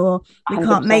plans or we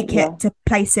can't 100%. make Yeah, it to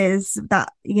places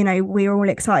that, we're all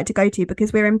excited to go to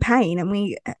because we're in pain and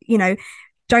we,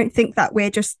 don't think that we're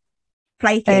just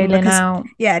flaking Bailing because, out.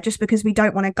 yeah, just because we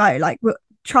don't want to go. Like,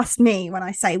 trust me when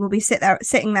I say we'll be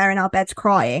sitting there in our beds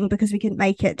crying because we couldn't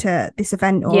make it to this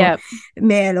event or Yeah,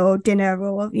 meal or dinner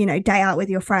or, day out with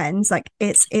your friends. Like,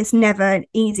 it's never an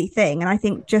easy thing. And I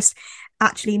think just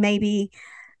actually maybe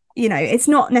it's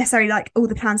not necessarily like all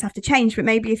the plans have to change, but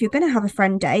maybe if you're going to have a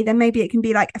friend day, then maybe it can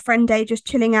be like a friend day, just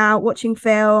chilling out, watching yeah,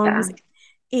 films,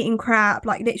 eating crap,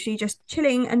 like literally just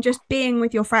chilling and just being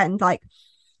with your friend. Like,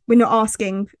 we're not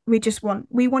asking, we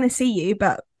want to see you,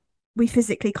 but we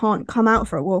physically can't come out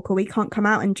for a walk, or we can't come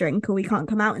out and drink, or we can't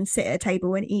come out and sit at a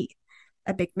table and eat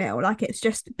a big meal. Like, it's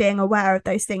just being aware of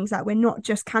those things, that we're not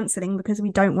just cancelling because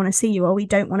we don't want to see you or we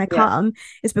don't want to yeah. come.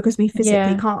 It's because we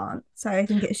physically yeah. can't. So I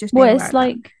think it's just being Well, aware of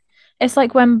that. it's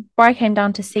like when Bri came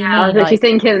down to see I me, was literally like,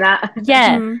 thinking that.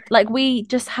 yeah, Mm, like we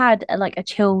just had like a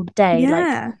chill day. Like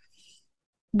yeah.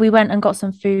 we went and got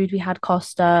some food, we had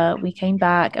Costa, we came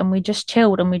back and we just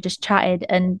chilled and we just chatted.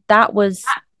 And that was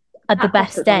the That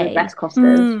best Costa's one of the day. best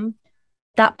Costas. Mm.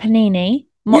 That panini, It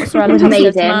mozzarella was pesto,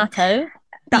 amazing. tomato,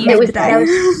 That made the There beautiful.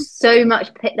 day. was so much.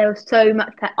 There was so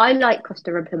much. I like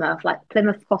Costa and Plymouth. Like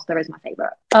Plymouth Costa is my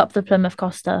favorite. Up the Plymouth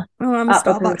Costa. Oh, I'm a Up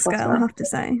the Plymouth Starbucks girl, I Costa. have to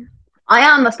say. I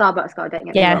am a Starbucks guy. Don't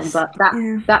get me wrong, Yes, but that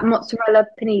Yeah. that mozzarella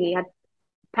panini had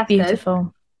pesto.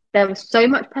 beautiful. There was so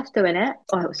much pesto in it.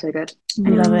 Oh, it was so good.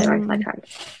 Anyway, Love it. sorry, Mm.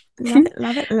 sidetracked. Love it,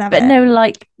 love it, love But it. no,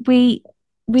 like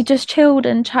we just chilled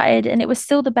and chatted and it was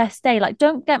still the best day. Like,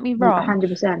 don't get me wrong.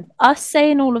 100%. Us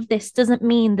saying all of this doesn't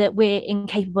mean that we're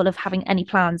incapable of having any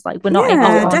plans. Like, we're not able to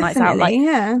Oh Yeah, go on God. nights out. Like, definitely.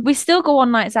 Yeah. we still go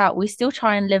on nights out. We still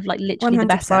try and live like literally the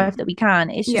best 100%. life that we can.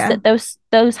 It's just Yeah. that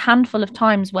those handful of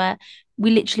times where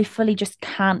we literally fully just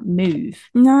can't move.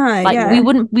 No, Like, yeah. we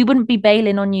wouldn't be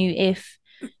bailing on you if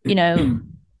you know,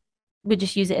 we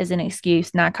just use it as an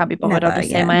excuse. Now I can't be bothered. I'll Never,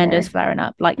 just say my endo's flaring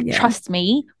up. Like, trust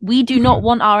me, we do not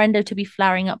want our endo to be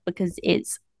flaring up because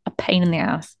it's a pain in the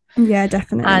ass. Yeah,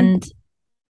 definitely. And,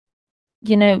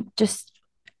 you know,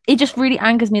 it just really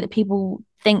angers me that people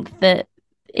think that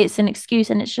it's an excuse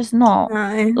and it's just not.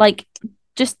 No. Like,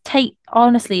 just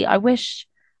honestly,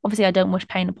 obviously, I don't wish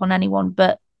pain upon anyone,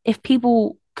 but if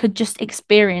people could just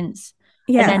experience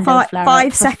an endo flare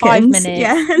 5 for seconds. 5 minutes.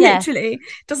 Yeah, literally.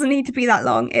 Doesn't need to be that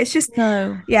long. It's just,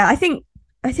 yeah, I think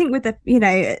with the, you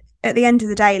know, at the end of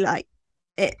the day, like,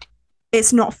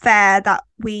 it's not fair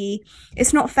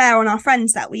it's not fair on our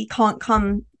friends that we can't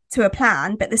come to a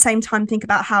plan, but at the same time think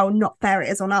about how not fair it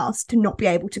is on us to not be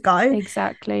able to go.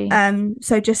 Exactly.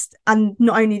 So just, and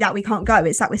not only that we can't go,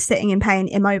 it's that we're sitting in pain,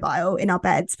 immobile in our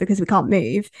beds because we can't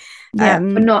move. We're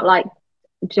not like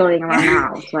jollying around the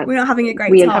house. Like, we're not having a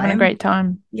great time. Having a great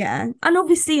time. Yeah. And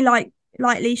obviously, like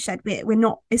Elysha said, we're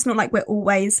not, it's not like we're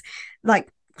always like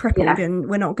crippled and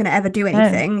we're not going to ever do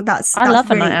anything. No. That's love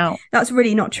really, a night out. That's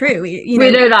really not true. We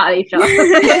know that, Elysha.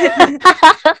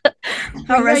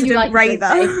 Our resident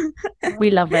raver.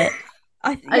 We love it.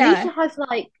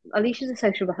 Alysha's a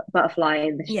social butterfly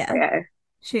in this trio.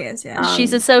 She is,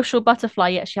 she's a social butterfly,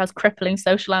 yet she has crippling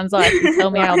social anxiety.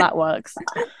 Tell me how that works.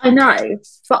 I know,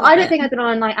 but I don't think I've been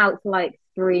on a night out for like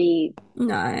 3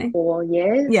 4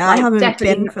 years. Yeah, like, I haven't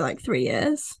been for like 3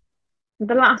 years.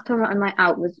 The last time I night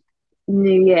out was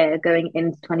New Year going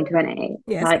into 2020.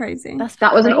 Yeah, it's crazy.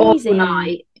 That was an awful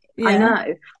night. Yeah. I know,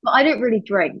 but I don't really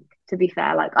drink, to be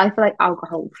fair. Like, I feel like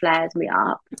alcohol flares me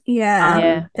up.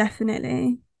 Yeah,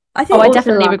 definitely. I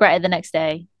definitely regret it the next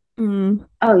day. Oh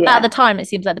yeah. At the time, it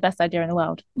seems like the best idea in the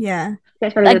world. Yeah.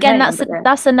 Again,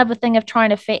 that's another thing of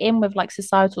trying to fit in with like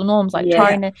societal norms, like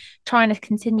trying to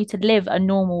continue to live a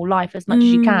normal life as much as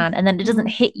you can, and then it doesn't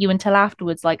hit you until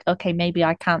afterwards. Like, okay, maybe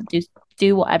I can't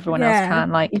do what everyone else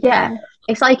can. Like,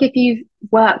 it's like if you've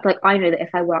worked. Like, I know that if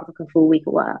I work like a full week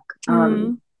of work,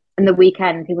 and the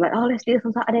weekend, people are like, oh, let's do this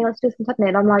on Saturday. Let's do this on Saturday,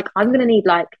 and I'm like, I'm gonna need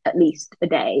like at least a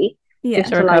day just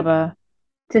to recover. Like,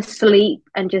 to sleep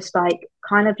and just like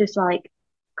kind of just like,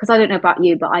 because I don't know about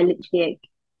you, but I literally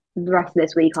the rest of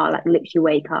this week I'll like literally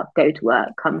wake up, go to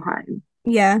work, come home.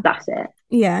 Yeah, that's it.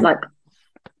 Yeah, like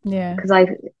because I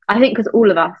think because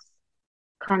all of us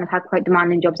kind of had quite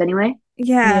demanding jobs anyway.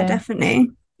 Yeah, definitely.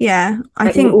 Yeah,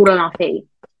 I think we're all on our feet.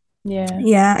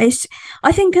 Yeah,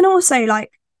 I think, and also like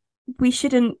we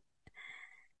shouldn't,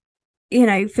 you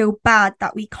know, feel bad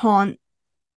that we can't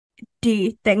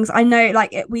do things. I know,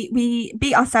 like, we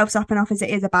beat ourselves up enough as it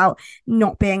is about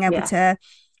not being able to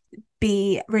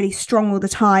be really strong all the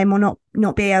time, or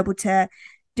not be able to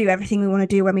do everything we want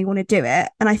to do when we want to do it.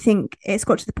 And I think it's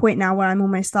got to the point now where I'm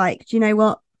almost like, do you know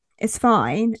what, it's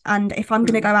fine, and if I'm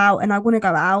going to go out and I want to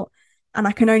go out and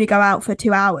I can only go out for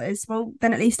 2 hours, well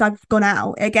then at least I've gone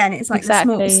out. Again, it's like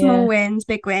the small wins,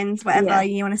 big wins, whatever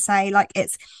you want to say. Like,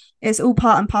 it's all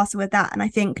part and parcel with that. And I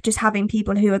think just having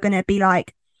people who are going to be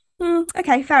like,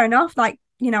 okay, fair enough, like,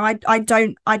 you know, I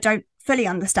don't fully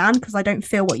understand because I don't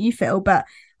feel what you feel, but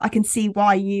I can see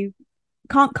why you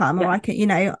can't come, or I can, you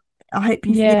know, I hope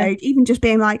you, you know, even just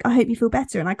being like, I hope you feel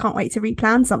better and I can't wait to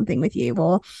replan something with you,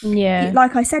 or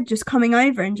like I said, just coming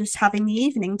over and just having the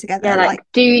evening together. Like,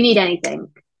 do you need anything?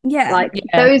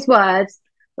 Those words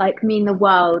like mean the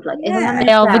world. Like, if I'm having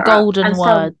they are the golden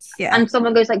words. And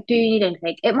someone goes like, do you need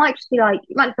anything? It might just be like,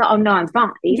 oh no, I'm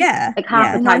fine. Like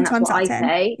half the time that's what I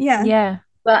say.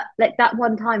 But like that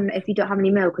one time, if you don't have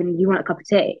any milk and you want a cup of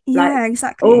tea,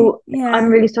 exactly. Oh, I'm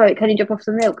really sorry, can you drop off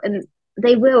some milk? And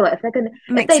they will, if they're gonna,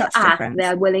 if they've asked,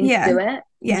 they're willing to do it.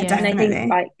 Definitely. And I think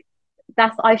like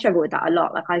I struggle with that a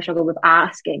lot. Like, I struggle with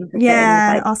asking for things.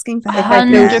 Like, asking for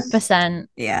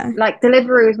 100%. Like,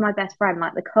 Deliveroo is my best friend.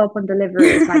 Like, the co-op on Deliveroo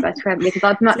is my best friend, because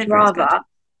I'd much rather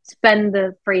spend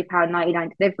the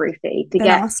 £3.99 delivery fee to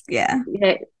get you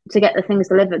know, to get the things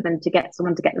delivered than to get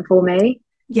someone to get them for me.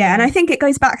 And I think it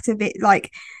goes back to it,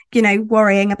 like, you know,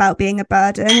 worrying about being a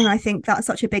burden. And I think that's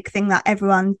such a big thing that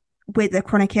everyone with a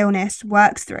chronic illness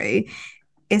works through,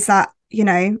 is that, you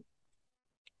know,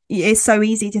 it's so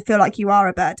easy to feel like you are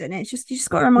a burden. It's just, you just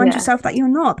got to remind yourself that you're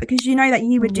not, because you know that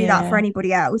you would do that for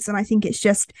anybody else. And I think it's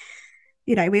just,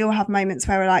 you know, we all have moments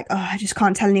where we're like, oh, I just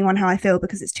can't tell anyone how I feel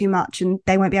because it's too much and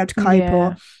they won't be able to cope,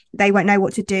 or they won't know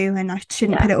what to do, and I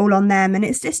shouldn't put it all on them. And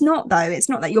it's not, though. It's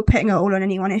not that you're putting it all on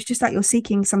anyone. It's just that you're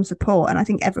seeking some support, and I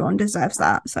think everyone deserves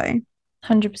that. So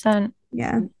 100%.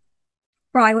 Yeah.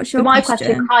 Right, what's your my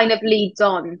question kind of leads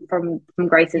on from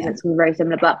Grace's. It's very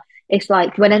similar, but it's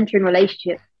like, when entering a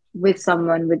relationship with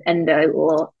someone with endo,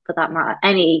 or for that matter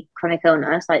any chronic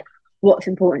illness, like, what's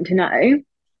important to know?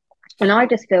 And I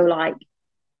just feel like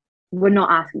we're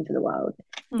not asking for the world.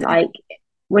 No. Like,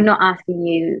 we're not asking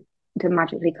you to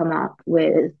magically come up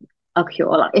with a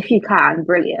cure. Like, if you can,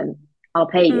 brilliant, I'll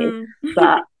pay you.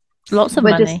 But Lots of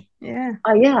we're just, money. Yeah.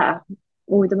 oh yeah,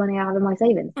 all the money I have in my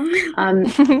savings.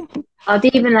 I'd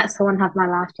even let someone have my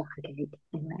last Jaffa cake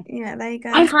anyway. Yeah, there you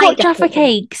go. I've got Jaffa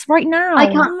cakes right now. I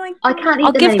can't. Oh my I God. can't eat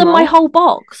I'll them give them my anymore. whole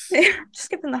box.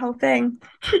 Just give them the whole thing.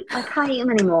 I can't eat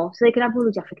them anymore, so they can have all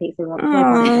the Jaffa cakes they want.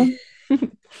 Oh.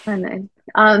 I know.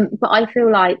 But I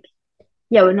feel like,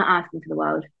 yeah, we're not asking for the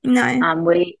world. No.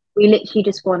 We literally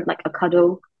just want like a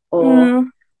cuddle, or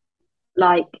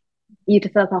like you to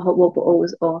fill up our hot water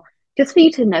bottles, or just for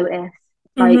you to notice.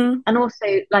 Like, and also,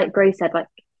 like Grace said, like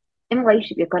in a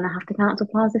relationship, you're gonna have to cancel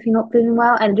plans if you're not feeling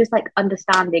well, and just like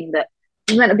understanding that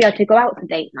you might not be able to go out for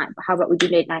date night, but how about we do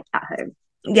date night at home?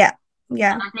 Yeah. And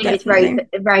I think Definitely.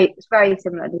 it's very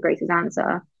similar to Grace's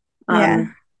answer. Yeah.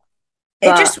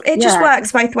 It just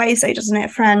works both ways though, doesn't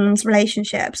it? Friends,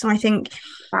 relationships. And I think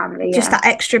family, just that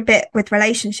extra bit with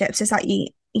relationships is that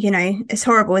you know, as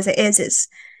horrible as it is, it's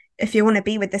if you want to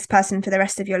be with this person for the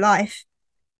rest of your life,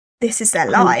 this is their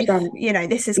 100%. life. You know,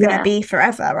 this is going to be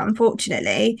forever,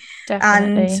 unfortunately.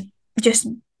 Definitely. And just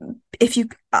if you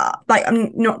like,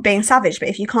 I'm not being savage, but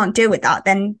if you can't deal with that,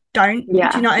 then don't. Do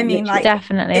you know what I mean? Like,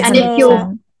 definitely.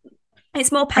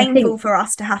 it's more painful for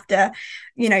us to have to,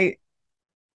 you know,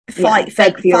 fight for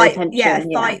your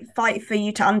attention, fight for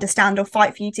you to understand, or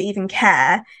fight for you to even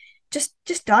care. Just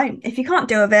don't. If you can't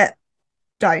deal with it,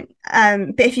 don't.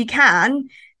 But if you can,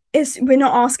 we're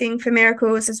not asking for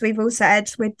miracles, as we've all said.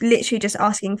 We're literally just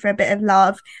asking for a bit of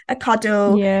love, a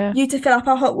cuddle, you to fill up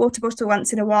our hot water bottle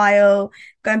once in a while,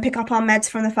 go and pick up our meds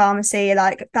from the pharmacy.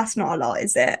 Like, that's not a lot,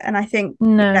 is it? And I think you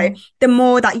know, the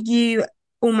more that you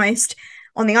almost,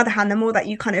 on the other hand, the more that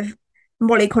you kind of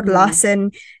mollycoddle us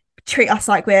and treat us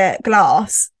like we're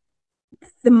glass,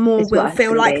 the more we'll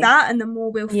feel like that, and the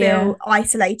more we'll feel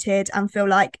isolated and feel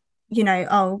like, you know,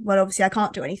 oh well, obviously I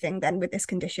can't do anything then with this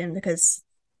condition because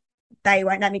they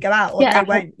won't let me go out, or they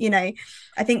won't, you know.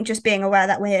 I think just being aware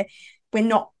that we're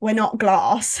not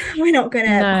glass, we're not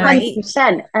gonna break.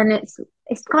 100%. And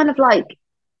it's kind of like,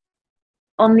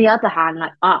 on the other hand,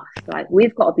 like us, like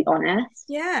we've got to be honest.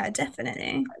 Yeah,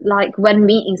 definitely. Like when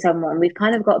meeting someone, we've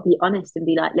kind of got to be honest and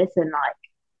be like, listen, like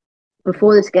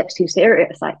before this gets too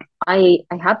serious, like I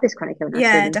have this chronic illness.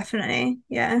 Yeah, definitely.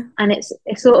 Yeah. And it's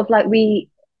sort of like we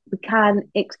can't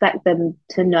expect them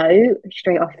to know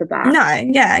straight off the bat.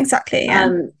 No, yeah, exactly. Yeah.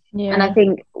 And I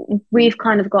think we've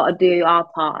kind of got to do our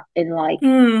part in like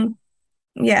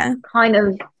kind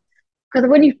of, because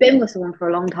when you've been with someone for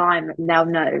a long time, they'll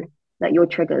know that your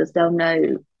triggers, they'll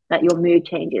know that your mood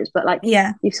changes, but like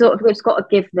you've sort of just got to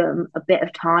give them a bit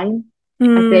of time,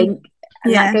 I think.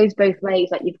 And that goes both ways.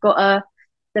 Like there's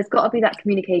got to be that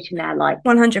communication there, like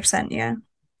 100%. Yeah,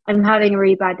 I'm having a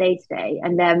really bad day today,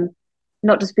 and then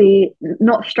not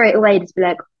straight away just be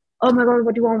like, oh my god,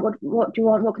 what do you want, what do you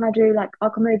want, what can I do, like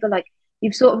I'll come over. Like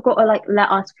you've sort of got to like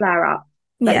let us flare up.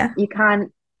 Like you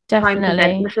can't try and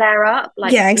prevent the flare up.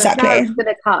 Like exactly, the flare up's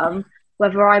gonna come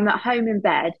whether I'm at home in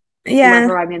bed or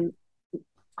whether I'm in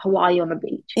Hawaii on the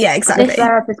beach. Exactly. The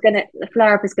flare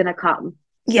up is gonna come.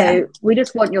 So we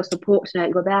just want your support to know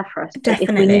you're there for us. If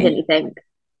we need anything.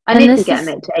 And if we get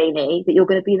admitted to A&E, that you're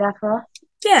going to be there for us.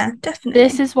 Yeah, definitely.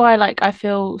 This is why, like, I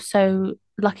feel so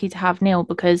lucky to have Neil,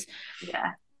 because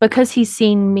he's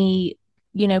seen me,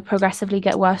 you know, progressively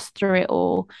get worse through it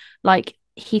all. Like,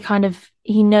 he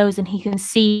knows and he can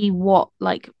see what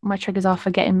like my triggers are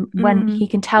for getting, when he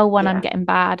can tell when I'm getting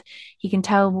bad. He can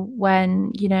tell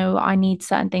when, you know, I need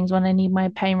certain things, when I need my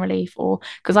pain relief, or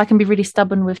because I can be really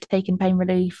stubborn with taking pain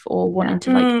relief or wanting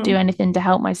to like do anything to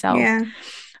help myself.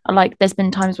 Like there's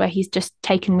been times where he's just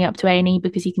taken me up to A&E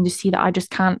because he can just see that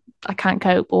I can't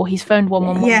cope, or he's phoned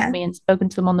 111 for me and spoken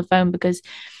to them on the phone because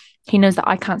he knows that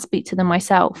I can't speak to them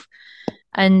myself.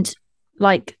 And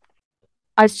like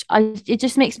it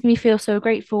just makes me feel so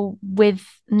grateful with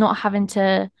not having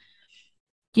to,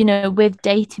 you know, with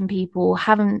dating people,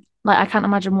 having like, I can't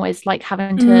imagine what it's like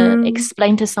having to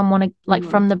explain to someone like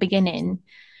from the beginning,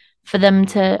 for them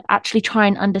to actually try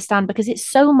and understand, because it's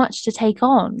so much to take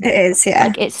on. It is,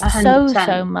 like it's 100%.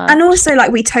 so much. And also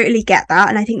like we totally get that,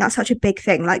 and I think that's such a big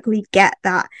thing. Like we get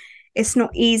that it's not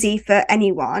easy for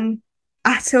anyone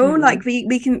at all. Like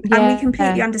we can and we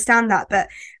completely understand that, but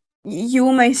you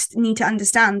almost need to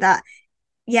understand that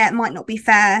it might not be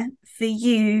fair for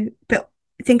you, but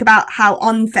think about how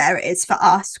unfair it is for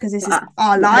us, because this is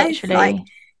our life. Literally. Like,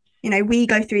 you know, we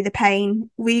go through the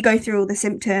pain, we go through all the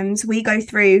symptoms, we go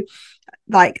through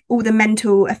like all the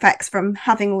mental effects from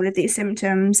having all of these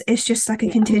symptoms. It's just like a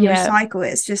continuous cycle.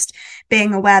 It's just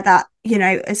being aware that, you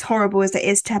know, as horrible as it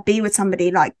is to be with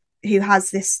somebody like who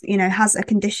has this, you know, has a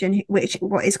condition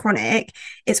what is chronic,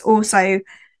 it's also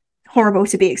horrible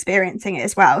to be experiencing it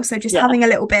as well. So just having a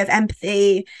little bit of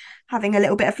empathy, having a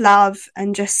little bit of love,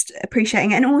 and just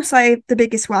appreciating it. And also the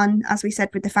biggest one, as we said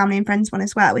with the family and friends one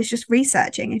as well, is just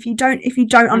researching. If you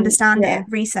don't understand it,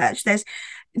 research. There's,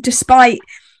 despite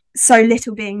so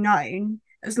little being known,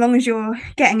 as long as you're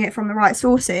getting it from the right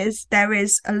sources, there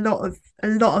is a lot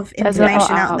of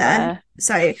information out there.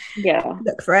 So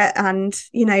look for it, and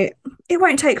you know, it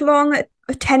won't take long.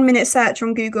 A 10-minute search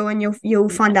on Google and you'll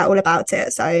find out all about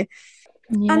it. So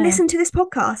and listen to this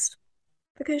podcast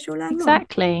because you'll learn more.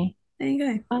 There you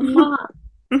go.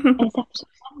 It's episode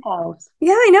 1, girls.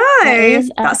 Yeah, I know.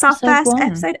 That's our first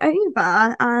episode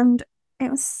over, and it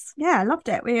was, I loved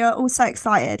it. We are all so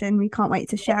excited, and we can't wait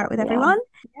to share it with everyone.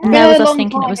 There was us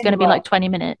thinking it was going to be like 20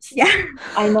 minutes. Yeah,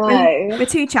 I know. We're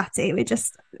too chatty. We're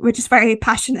just very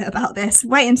passionate about this.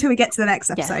 Wait until we get to the next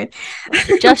episode.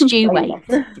 Just you wait.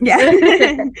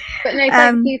 Yeah. But no,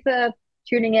 thank you for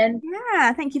tuning in.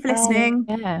 Yeah, thank you for listening.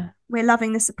 We're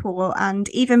loving the support, and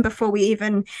even before we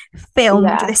even filmed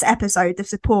this episode, the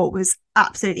support was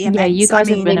absolutely amazing. Yeah, you guys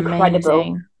have been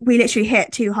amazing. We literally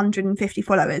hit 250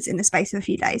 followers in the space of a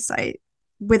few days, so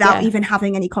without even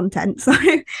having any content. So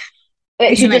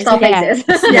literally just our faces.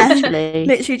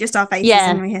 Literally just our faces,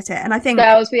 and we hit it. And I think,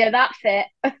 girls, we are that fit.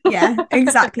 Yeah,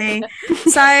 exactly.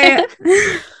 So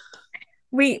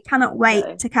we cannot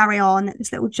wait to carry on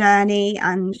this little journey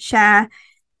and share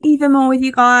even more with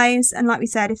you guys. And like we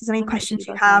said, if there's any questions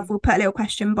you have, we'll put a little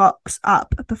question box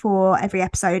up before every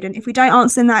episode, and if we don't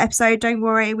answer in that episode, don't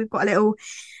worry, we've got a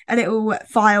little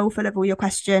file full of all your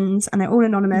questions, and they're all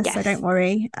anonymous, so don't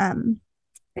worry.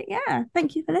 But yeah,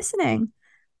 thank you for listening.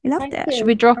 We loved it. Should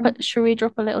we drop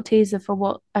a little teaser for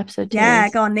what episode 2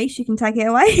 is? Go on, Leash, you can take it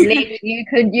away. Leash,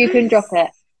 you can drop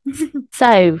it.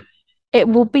 So it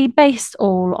will be based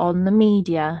all on the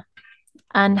media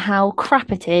and how crap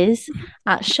it is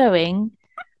at showing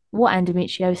what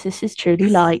endometriosis is truly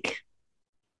like.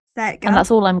 There you go. And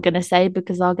that's all I'm going to say,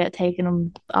 because I'll be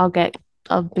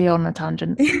on a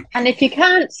tangent. And if you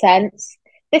can't sense,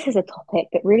 this is a topic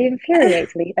that really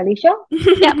infuriates Elysha.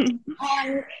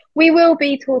 We will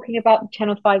be talking about the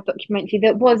Channel 5 documentary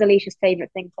that was Alicia's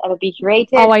favourite thing to ever be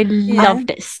created. Oh, I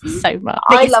loved it so much.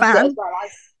 I loved it as well.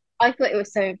 I thought it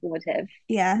was so informative.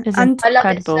 Yeah, and I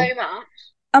loved it so much.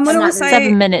 And we'll also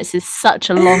 7 minutes is such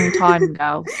a long time,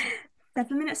 girls.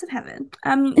 7 minutes of heaven.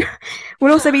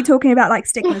 We'll also be talking about like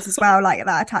stigmas as well, like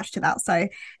that attached to that. So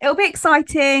it'll be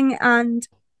exciting, and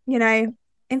you know,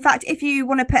 in fact, if you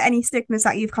want to put any stigmas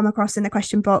that you've come across in the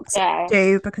question box,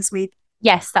 do, because we're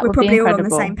probably all on the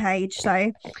same page.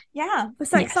 So yeah, we're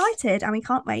so excited, and we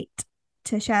can't wait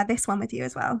to share this one with you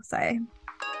as well. So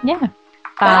yeah,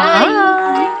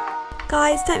 bye.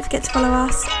 Guys, don't forget to follow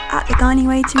us at The Gynae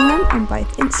Waiting Room on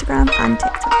both Instagram and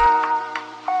TikTok.